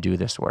them is you do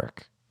this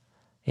work.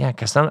 Yeah,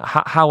 because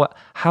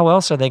how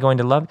else are they going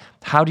to love?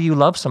 How do you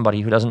love somebody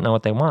who doesn't know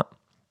what they want?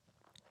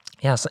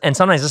 Yes, and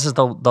sometimes this is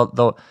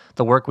the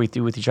work we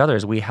do with each other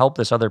is we help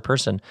this other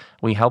person.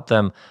 We help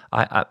them.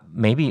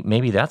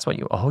 Maybe that's what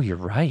you. Oh, you're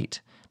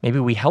right. Maybe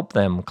we help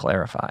them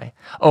clarify.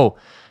 Oh,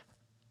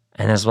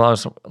 and as long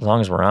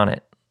as we're on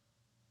it,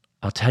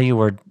 I'll tell you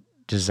where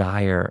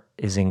desire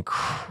is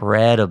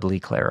incredibly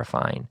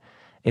clarifying.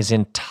 Is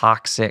in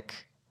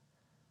toxic,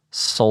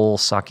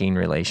 soul-sucking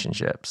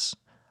relationships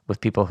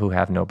with people who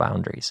have no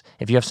boundaries.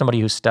 If you have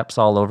somebody who steps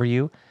all over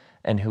you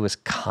and who is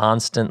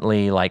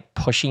constantly like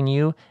pushing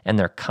you, and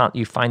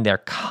you find they're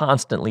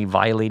constantly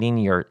violating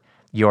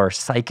your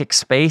psychic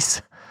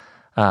space,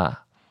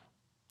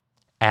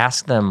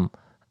 ask them,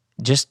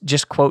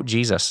 just quote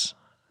Jesus.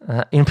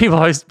 People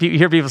always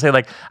hear people say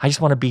like, I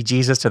just want to be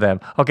Jesus to them.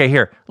 Okay,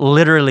 here,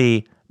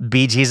 literally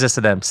be Jesus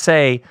to them.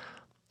 Say,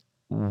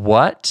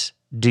 what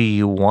do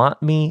you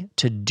want me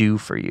to do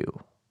for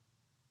you?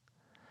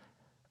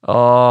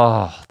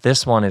 Oh,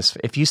 this one is,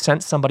 if you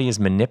sense somebody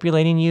is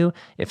manipulating you,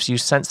 if you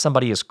sense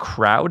somebody is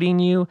crowding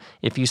you,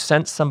 if you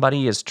sense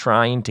somebody is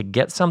trying to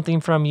get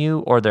something from you,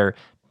 or they're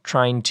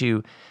trying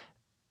to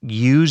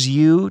use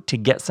you to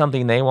get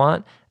something they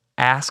want,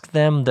 ask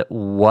them that,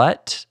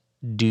 what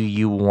do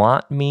you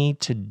want me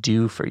to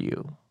do for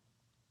you?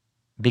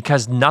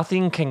 Because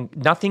nothing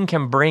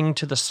can bring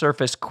to the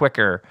surface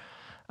quicker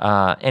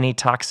any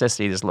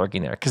toxicity that's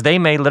lurking there. Because they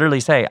may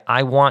literally say,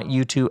 I want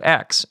you to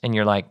X, and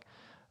you're like,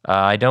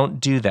 I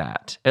don't do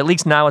that. At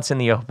least now it's in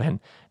the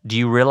open. Do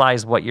you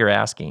realize what you're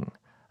asking?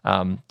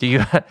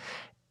 Few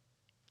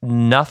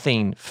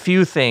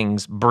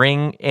things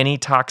bring any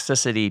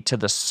toxicity to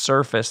the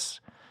surface.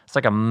 It's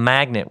like a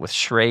magnet with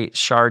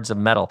shards of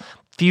metal.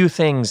 Few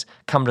things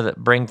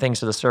bring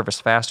things to the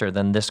surface faster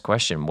than this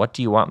question. What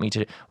do you want me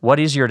to do? What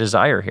is your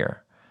desire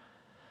here?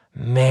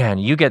 Man,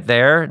 you get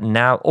there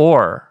now,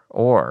 or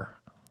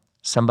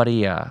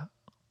somebody around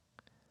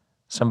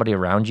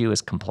you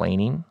is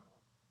complaining,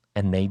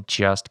 and they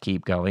just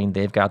keep going.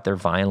 They've got their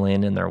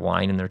violin and their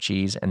wine and their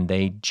cheese, and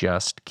they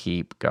just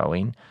keep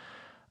going.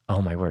 Oh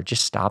my word,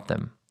 just stop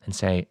them and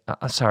say,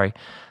 sorry,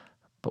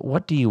 but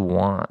what do you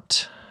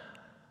want?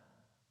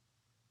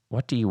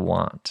 What do you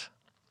want?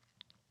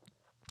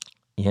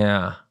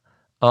 Yeah.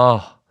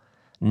 Oh,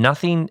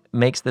 nothing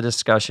makes the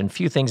discussion,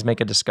 few things make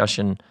a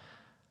discussion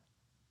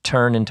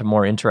turn into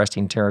more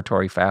interesting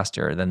territory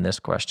faster than this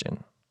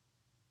question.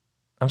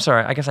 I'm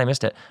sorry, I guess I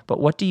missed it, but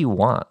what do you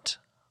want?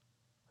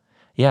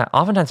 Yeah,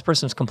 oftentimes the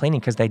person's complaining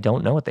because they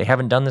don't know it. They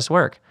haven't done this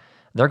work.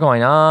 They're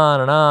going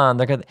on and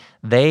on.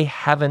 They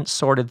haven't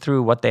sorted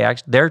through what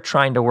they're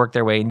trying to work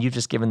their way, and you've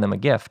just given them a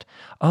gift.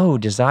 Oh,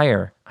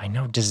 desire. I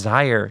know,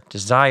 desire.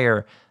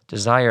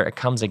 It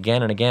comes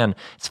again and again.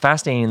 It's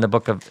fascinating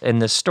in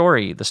this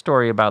story, the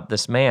story about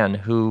this man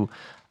who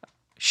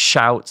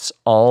shouts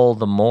all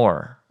the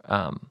more.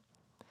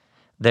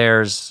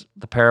 There's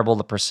the parable of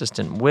the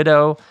persistent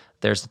widow.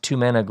 There's the two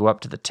men who go up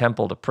to the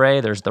temple to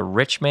pray. There's the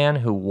rich man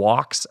who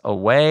walks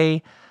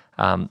away.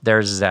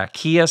 There's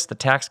Zacchaeus, the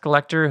tax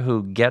collector,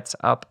 who gets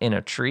up in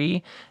a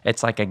tree.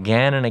 It's like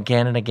again and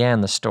again and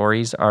again, the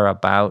stories are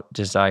about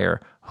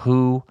desire.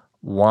 Who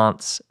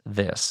wants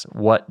this?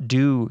 What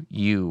do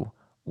you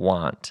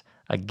want?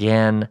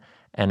 Again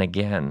and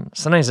again.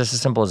 Sometimes it's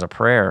as simple as a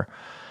prayer.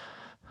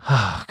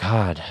 Oh,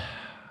 God,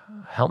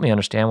 help me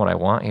understand what I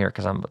want here,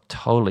 because I'm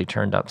totally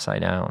turned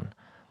upside down.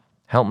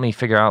 Help me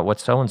figure out what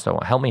so-and-so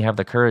want. Help me have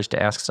the courage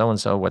to ask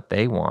so-and-so what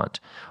they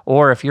want.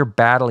 Or if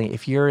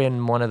you're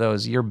in one of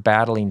those, you're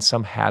battling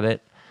some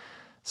habit,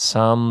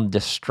 some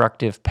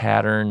destructive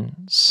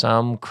pattern,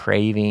 some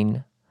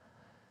craving,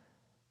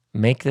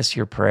 make this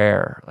your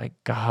prayer. Like,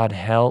 God,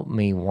 help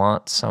me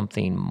want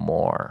something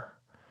more.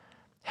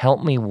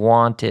 Help me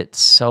want it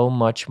so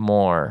much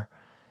more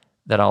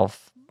that I'll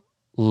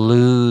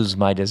lose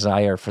my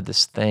desire for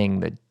this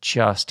thing that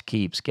just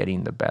keeps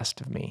getting the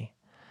best of me.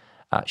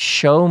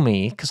 Show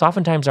me, because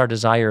oftentimes our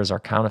desires are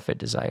counterfeit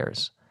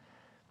desires.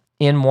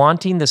 In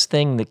wanting this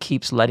thing that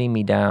keeps letting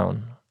me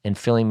down and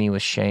filling me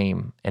with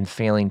shame and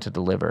failing to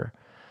deliver,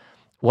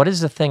 what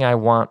is the thing I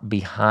want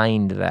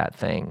behind that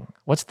thing?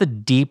 What's the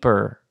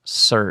deeper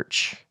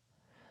search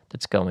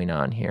that's going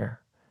on here?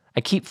 I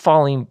keep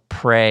falling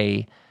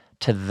prey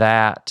to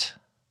that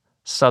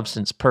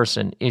substance,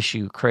 person,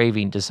 issue,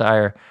 craving,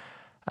 desire.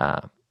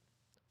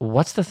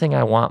 What's the thing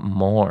I want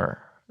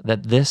more?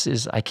 That this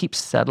is, I keep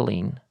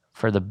settling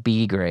for the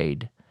B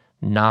grade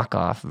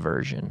knockoff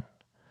version.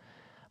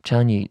 I'm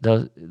telling you,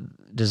 the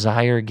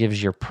desire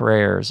gives your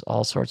prayers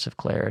all sorts of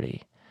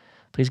clarity.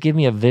 Please give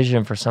me a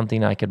vision for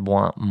something I could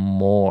want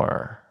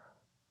more.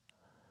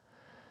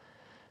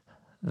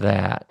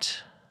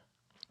 That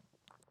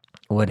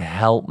would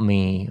help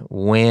me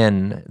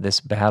win this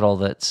battle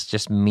that's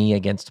just me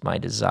against my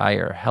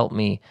desire. Help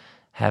me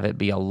have it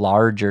be a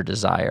larger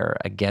desire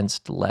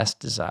against less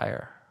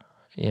desire.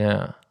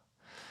 Yeah.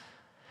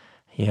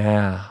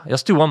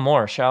 Let's do one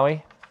more, shall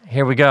we?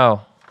 Here we go.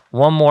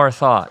 One more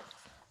thought.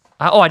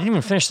 I didn't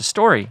even finish the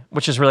story,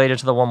 which is related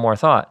to the one more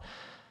thought.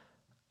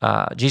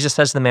 Jesus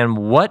says to the man,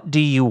 "What do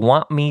you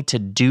want me to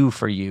do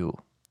for you?"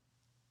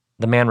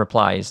 The man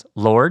replies,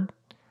 "Lord,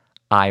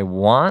 I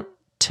want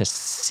to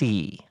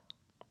see."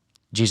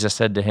 Jesus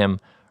said to him,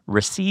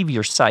 "Receive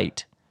your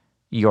sight.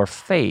 Your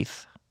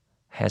faith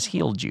has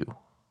healed you."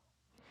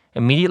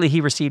 Immediately he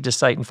received his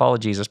sight and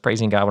followed Jesus,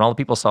 praising God. When all the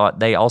people saw it,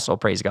 they also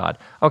praised God.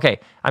 Okay,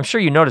 I'm sure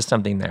you noticed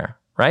something there,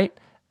 right?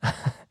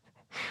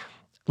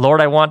 "Lord,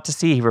 I want to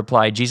see," he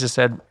replied. Jesus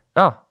said,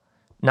 "Oh,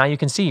 now you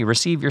can see.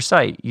 Receive your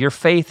sight. Your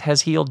faith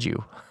has healed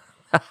you."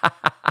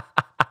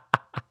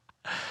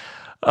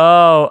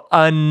 Oh,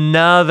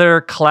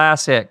 another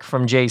classic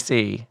from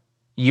JC.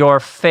 Your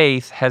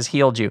faith has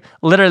healed you.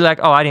 Literally like,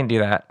 oh, I didn't do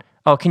that.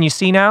 Oh, can you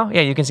see now?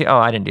 Yeah, you can see. Oh,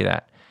 I didn't do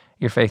that.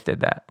 Your faith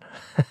did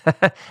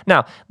that.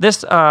 Now,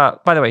 this,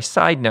 by the way,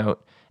 side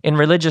note, in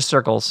religious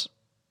circles,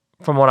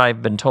 from what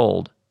I've been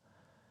told,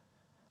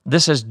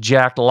 this has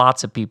jacked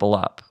lots of people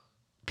up.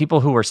 People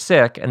who were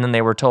sick, and then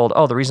they were told,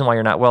 oh, the reason why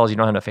you're not well is you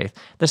don't have enough faith.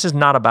 This is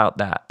not about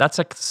that. That's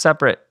a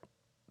separate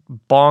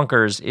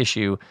bonkers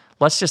issue.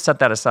 Let's just set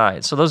that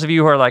aside. So those of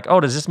you who are like, oh,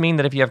 does this mean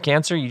that if you have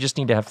cancer, you just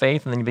need to have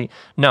faith and then you be...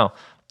 No,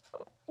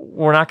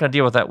 we're not going to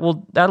deal with that.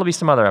 Well, that'll be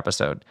some other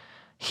episode.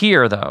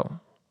 Here, though,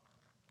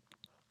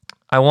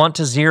 I want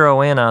to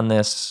zero in on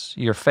this.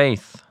 Your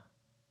faith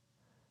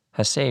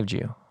has saved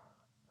you.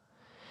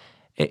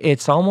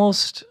 It's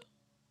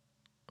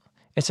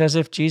as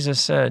if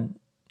Jesus said,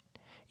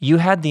 you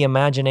had the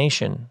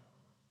imagination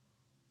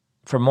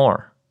for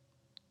more.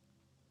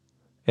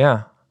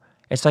 Yeah.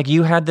 It's like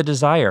you had the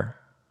desire.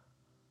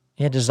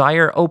 Yeah,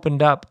 desire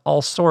opened up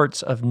all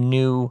sorts of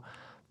new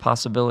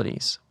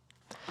possibilities.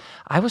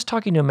 I was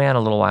talking to a man a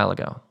little while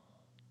ago.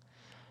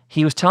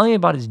 He was telling me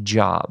about his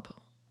job,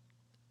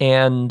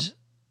 and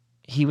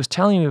he was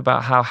telling me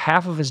about how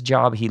half of his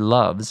job he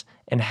loves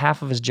and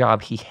half of his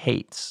job he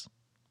hates.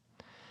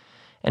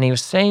 And he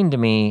was saying to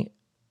me,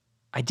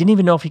 I didn't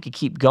even know if he could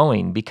keep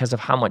going because of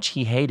how much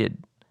he hated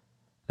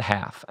the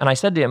half. And I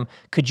said to him,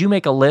 could you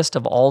make a list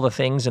of all the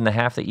things in the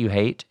half that you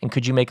hate? And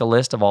could you make a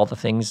list of all the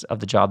things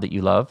of the job that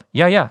you love?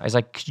 Yeah. I was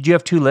like, could you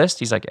have 2 lists?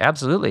 He's like,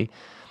 absolutely.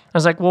 I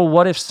was like, well,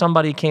 what if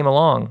somebody came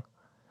along?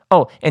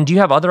 Oh, and do you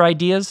have other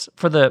ideas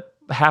for the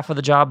half of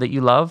the job that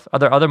you love? Are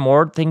there other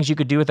more things you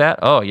could do with that?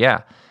 Oh,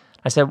 yeah.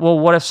 I said, well,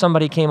 what if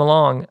somebody came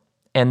along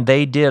and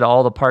they did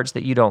all the parts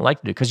that you don't like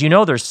to do? Because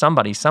there's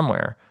somebody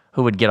somewhere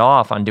who would get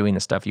off on doing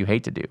the stuff you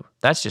hate to do.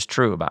 That's just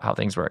true about how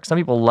things work. Some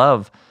people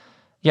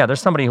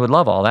there's somebody who would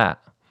love all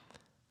that.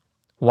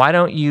 Why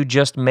don't you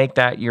just make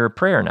that your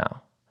prayer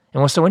now?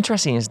 And what's so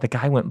interesting is the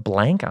guy went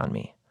blank on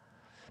me.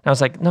 And I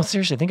was like, no,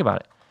 seriously, think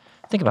about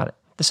it.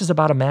 This is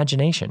about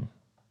imagination.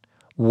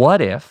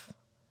 What if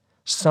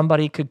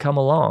somebody could come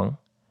along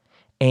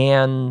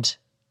and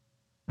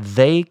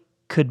they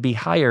could be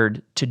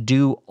hired to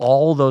do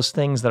all those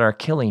things that are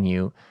killing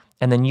you,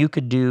 and then you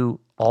could do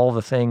all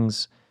the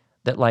things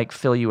that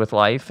fill you with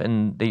life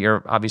and that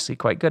you're obviously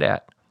quite good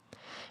at?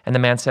 And the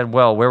man said,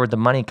 well, where would the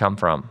money come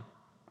from?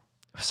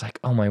 I was like,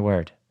 oh my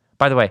word.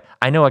 By the way,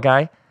 I know a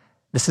guy,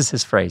 this is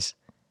his phrase.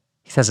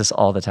 He says this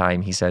all the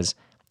time. He says,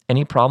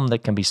 any problem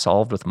that can be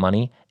solved with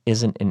money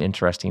isn't an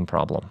interesting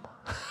problem.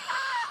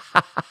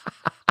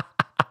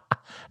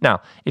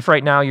 Now, if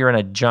right now you're in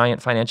a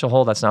giant financial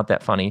hole, that's not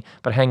that funny,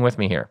 but hang with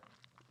me here.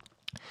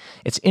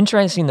 It's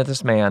interesting that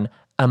this man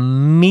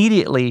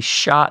immediately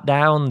shot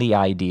down the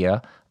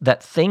idea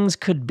that things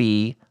could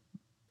be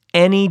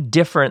any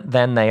different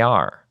than they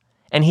are.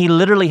 And he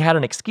literally had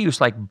an excuse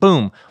like,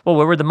 boom, well,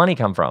 where would the money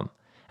come from?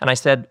 And I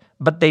said,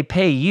 but they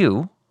pay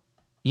you.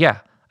 Yeah.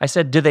 I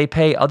said, do they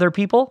pay other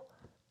people?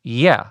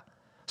 Yeah.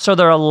 So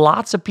there are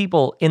lots of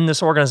people in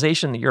this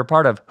organization that you're a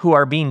part of who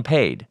are being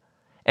paid.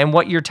 And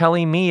what you're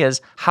telling me is,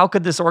 how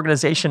could this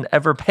organization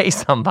ever pay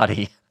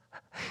somebody?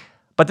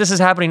 But this is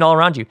happening all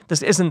around you.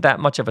 This isn't that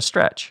much of a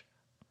stretch.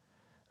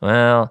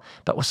 Well,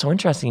 but what's so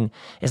interesting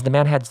is the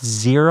man had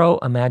zero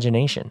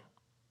imagination.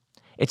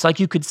 It's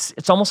like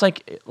it's almost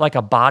like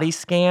a body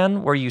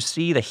scan where you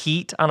see the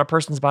heat on a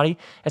person's body.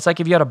 It's like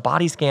if you had a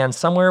body scan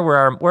somewhere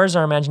where's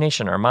our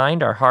imagination, our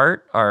mind, our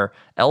heart, our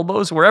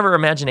elbows, wherever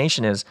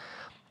imagination is.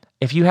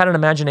 If you had an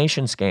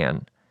imagination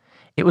scan,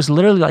 it was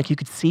literally like you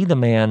could see the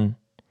man.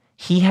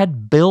 He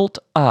had built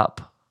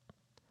up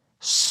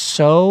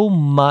so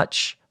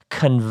much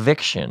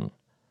conviction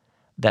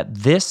that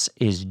this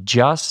is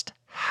just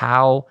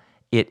how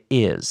it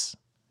is,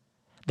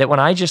 that when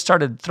I just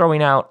started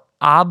throwing out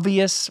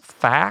obvious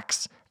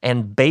facts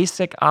and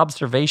basic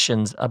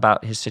observations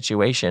about his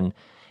situation,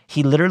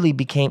 he literally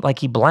became like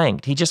he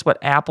blanked. He just went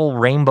Apple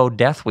rainbow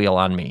death wheel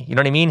on me. You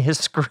know what I mean? His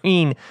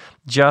screen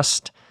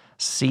just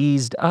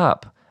seized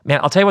up.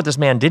 Man, I'll tell you what this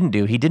man didn't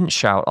do. He didn't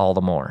shout all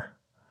the more.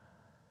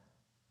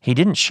 He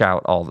didn't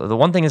shout all the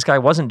one thing this guy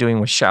wasn't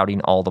doing was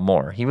shouting all the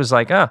more. He was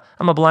like, I'm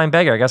a blind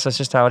beggar. I guess that's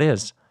just how it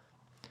is.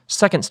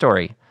 Second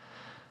story.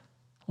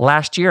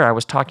 Last year, I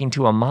was talking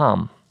to a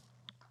mom.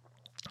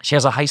 She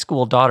has a high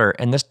school daughter,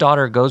 and this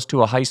daughter goes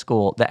to a high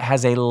school that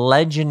has a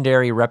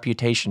legendary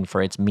reputation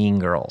for its mean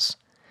girls.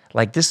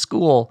 Like this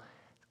school,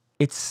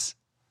 it's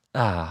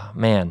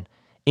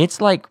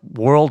like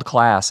world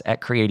class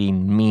at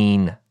creating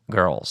mean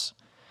girls.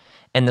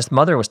 And this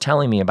mother was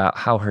telling me about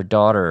how her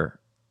daughter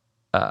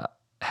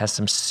has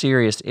some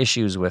serious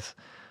issues with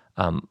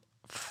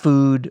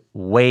food,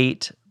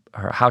 weight,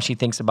 how she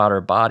thinks about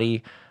her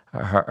body,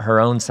 her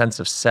own sense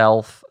of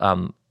self,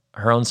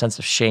 her own sense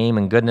of shame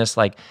and goodness,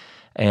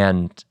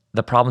 and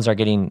the problems are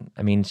getting,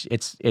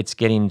 it's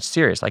getting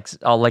serious, like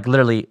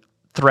literally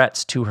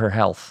threats to her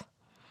health.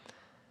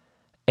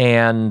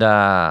 And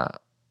a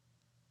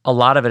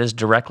lot of it is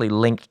directly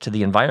linked to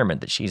the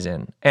environment that she's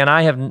in. And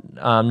I have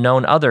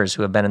known others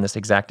who have been in this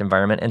exact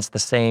environment, and it's the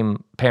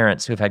same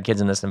parents who've had kids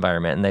in this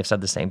environment, and they've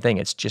said the same thing.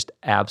 It's just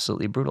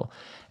absolutely brutal.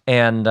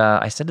 And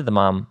I said to the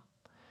mom,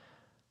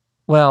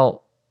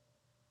 well,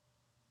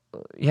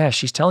 yeah,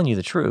 she's telling you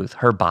the truth.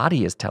 Her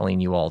body is telling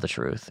you all the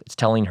truth. It's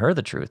telling her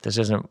the truth. This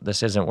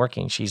isn't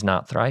working. She's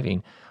not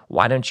thriving.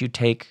 Why don't you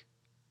take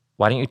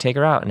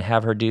her out and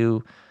have her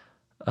do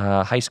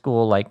high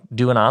school, like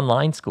do an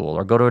online school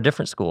or go to a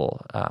different school?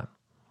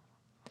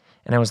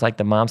 And I was like,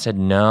 the mom said,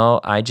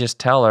 no, I just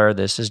tell her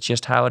this is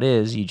just how it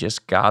is. You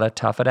just gotta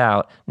tough it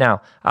out.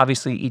 Now,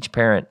 obviously each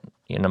parent,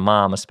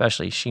 mom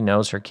especially, she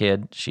knows her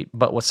kid.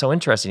 But what's so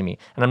interesting to me,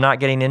 and I'm not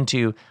getting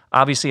into,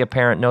 obviously a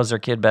parent knows their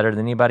kid better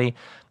than anybody.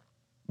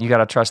 You got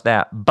to trust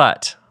that.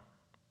 But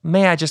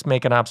may I just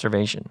make an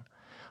observation?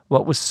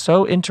 What was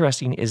so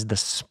interesting is the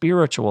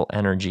spiritual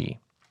energy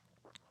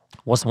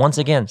was, once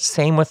again,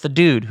 same with the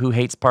dude who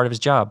hates part of his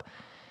job,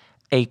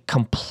 a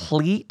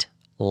complete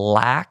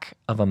lack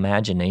of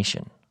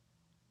imagination.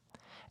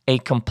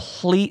 It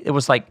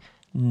was like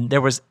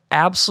there was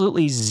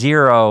absolutely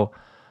zero,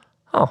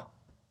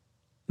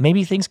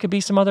 maybe things could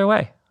be some other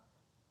way.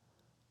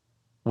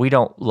 We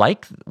don't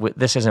like,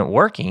 this isn't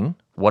working.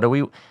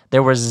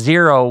 There was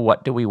zero,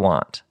 what do we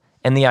want?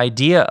 And the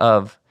idea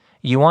of,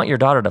 you want your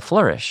daughter to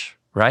flourish,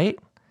 right?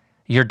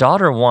 Your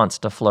daughter wants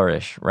to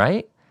flourish,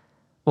 right?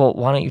 Well,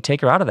 why don't you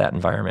take her out of that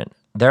environment?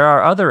 There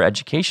are other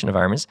education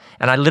environments.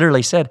 And I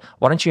literally said,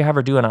 why don't you have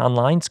her do an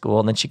online school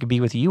and then she could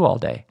be with you all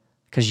day?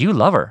 Because you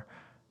love her.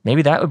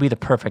 Maybe that would be the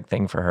perfect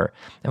thing for her.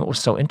 And what was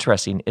so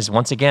interesting is,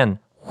 once again,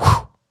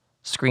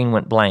 screen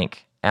went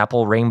blank.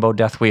 Apple rainbow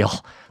death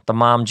wheel. The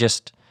mom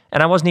just...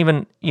 And I wasn't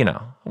even,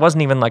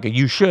 like a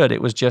you should. It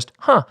was just,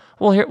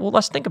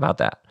 let's think about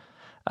that.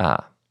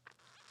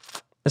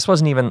 This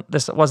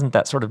wasn't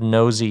that sort of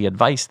nosy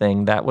advice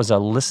thing. That was a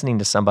listening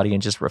to somebody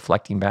and just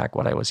reflecting back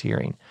what I was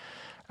hearing.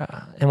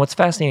 And what's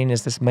fascinating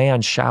is this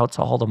man shouts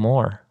all the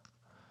more.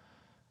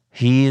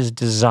 His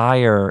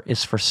desire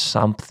is for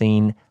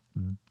something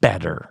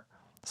better,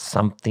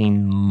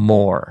 something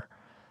more,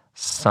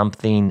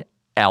 something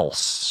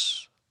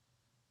else.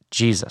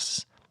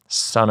 Jesus,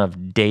 Son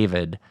of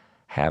David,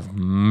 have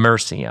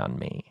mercy on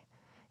me.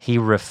 He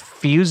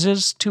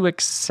refuses to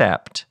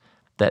accept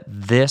that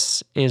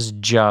this is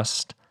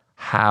just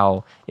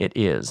how it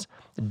is.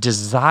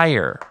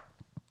 Desire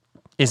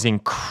is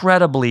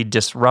incredibly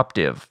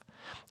disruptive,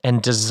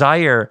 and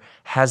desire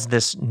has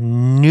this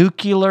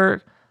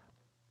nuclear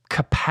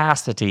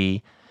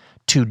capacity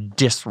to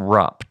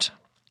disrupt,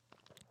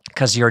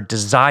 because your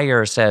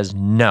desire says,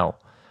 no,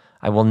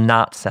 I will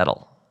not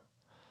settle.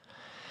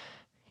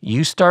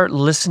 You start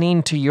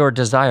listening to your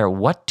desire.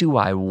 What do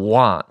I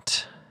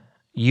want?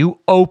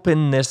 You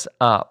open this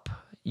up.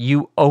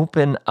 You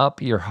open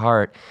up your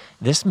heart.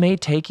 This may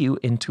take you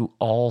into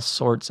all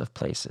sorts of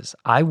places.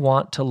 I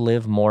want to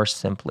live more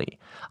simply.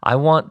 I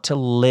want to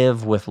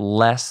live with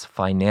less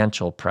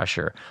financial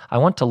pressure. I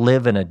want to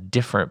live in a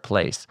different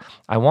place.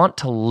 I want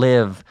to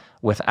live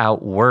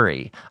without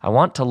worry. I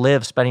want to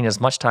live spending as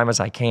much time as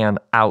I can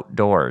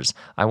outdoors.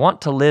 I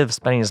want to live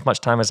spending as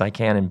much time as I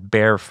can in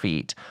bare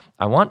feet.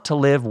 I want to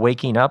live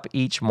waking up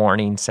each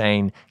morning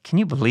saying, can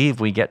you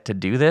believe we get to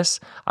do this?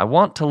 I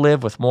want to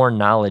live with more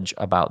knowledge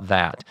about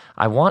that.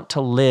 I want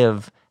to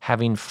live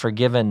having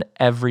forgiven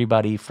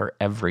everybody for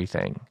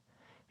everything.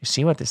 You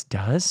see what this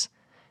does?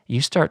 You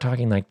start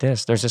talking like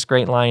this. There's this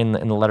great line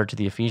in the letter to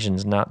the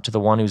Ephesians, not to the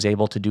one who's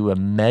able to do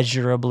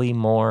immeasurably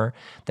more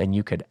than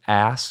you could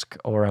ask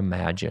or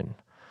imagine.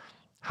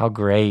 How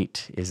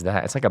great is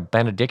that? It's like a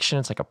benediction.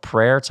 It's like a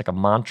prayer. It's like a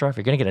mantra. If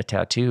you're going to get a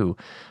tattoo,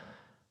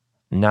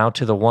 now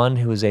to the one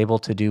who is able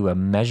to do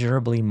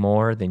immeasurably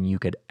more than you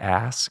could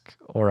ask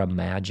or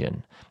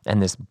imagine.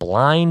 And this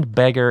blind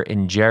beggar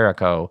in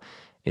Jericho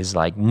is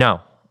like,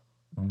 no,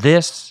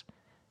 this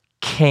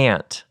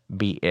can't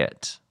be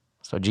it.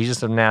 So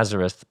Jesus of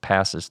Nazareth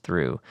passes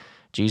through.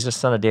 Jesus,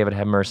 son of David,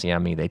 have mercy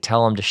on me. They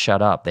tell him to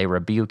shut up. They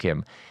rebuke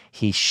him.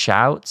 He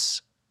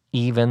shouts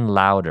even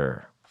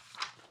louder.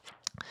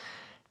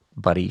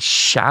 But he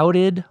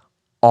shouted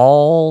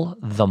all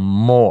the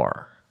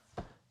more,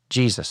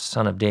 Jesus,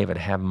 son of David,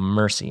 have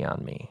mercy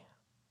on me.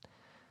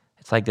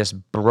 It's like this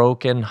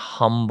broken,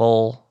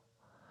 humble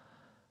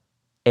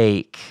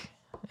ache.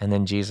 And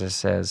then Jesus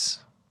says,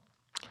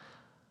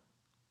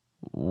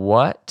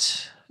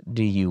 what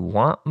do you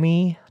want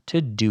me to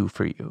do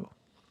for you?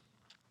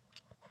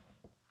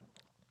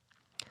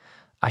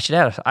 I should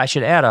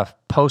add a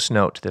post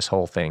note to this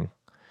whole thing.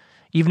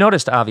 You've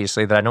noticed,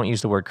 obviously, that I don't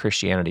use the word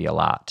Christianity a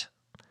lot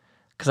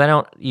because I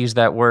don't use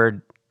that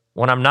word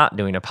when I'm not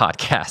doing a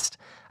podcast.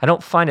 I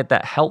don't find it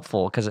that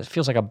helpful because it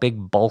feels like a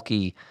big,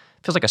 bulky,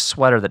 feels like a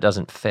sweater that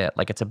doesn't fit.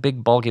 Like it's a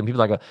big, bulky, and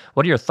people are like,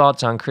 what are your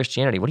thoughts on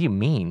Christianity? What do you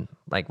mean?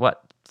 Like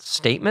what?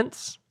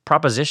 Statements?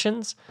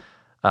 Propositions?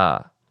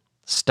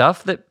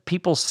 Stuff that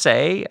people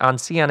say on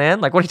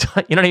CNN? Like, what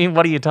are you know what I mean?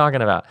 What are you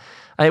talking about?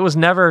 It was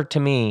never, to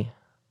me,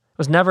 it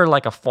was never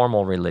like a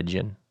formal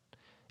religion.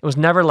 It was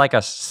never like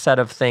a set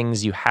of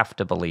things you have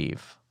to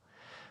believe.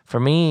 For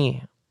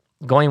me,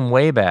 going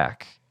way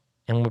back,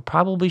 and we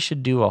probably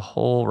should do a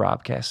whole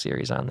Robcast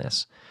series on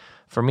this.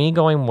 For me,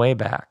 going way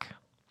back,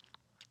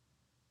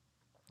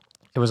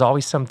 it was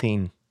always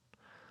something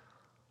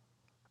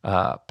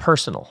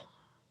personal,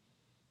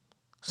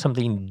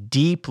 something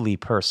deeply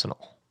personal.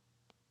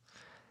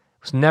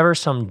 It was never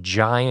some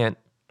giant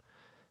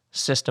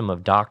system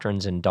of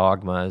doctrines and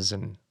dogmas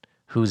and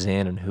who's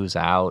in and who's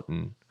out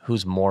and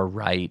who's more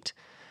right.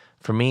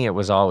 For me, it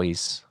was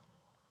always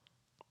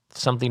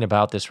something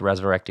about this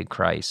resurrected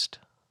Christ,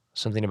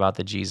 something about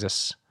the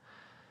Jesus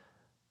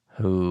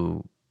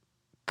who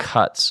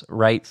cuts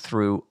right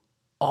through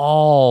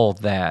all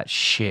that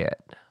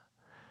shit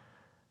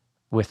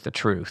with the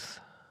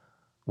truth,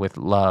 with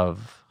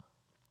love,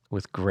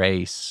 with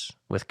grace,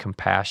 with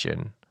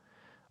compassion,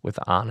 with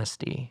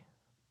honesty.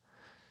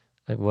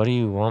 Like, what do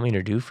you want me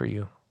to do for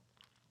you?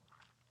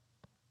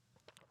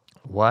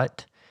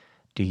 What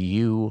do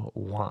you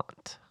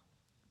want?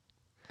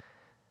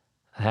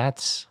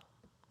 That's,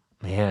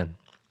 man,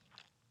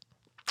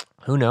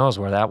 who knows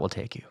where that will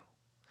take you?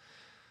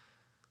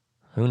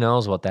 Who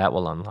knows what that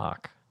will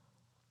unlock?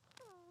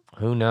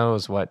 Who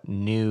knows what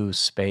new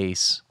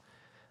space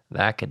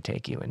that could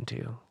take you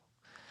into?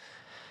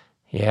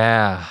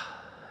 Yeah,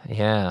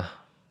 there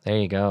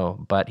you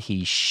go. But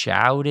he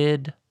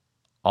shouted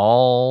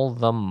all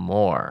the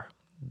more.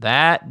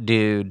 That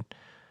dude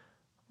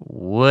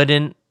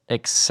wouldn't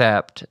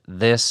accept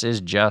this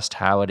is just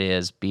how it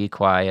is. Be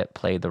quiet,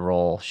 play the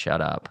role, shut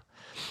up.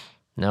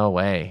 No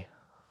way.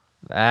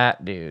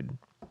 That dude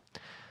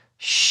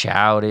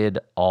shouted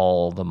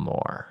all the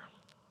more.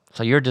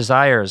 So your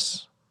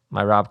desires,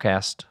 my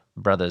Robcast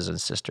brothers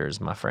and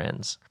sisters, my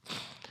friends,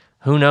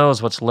 who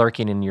knows what's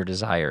lurking in your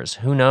desires?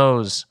 Who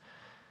knows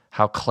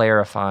how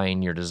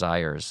clarifying your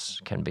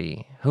desires can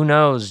be? Who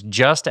knows,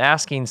 just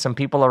asking some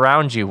people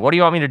around you, what do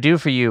you want me to do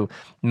for you,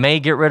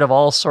 may get rid of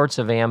all sorts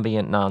of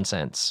ambient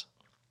nonsense.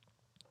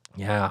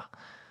 Yeah,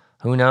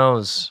 who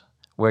knows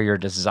where your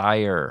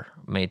desire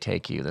may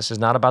take you. This is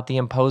not about the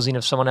imposing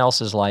of someone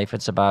else's life.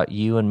 It's about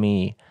you and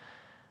me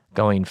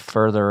going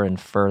further and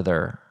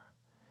further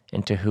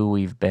into who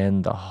we've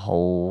been the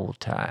whole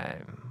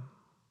time.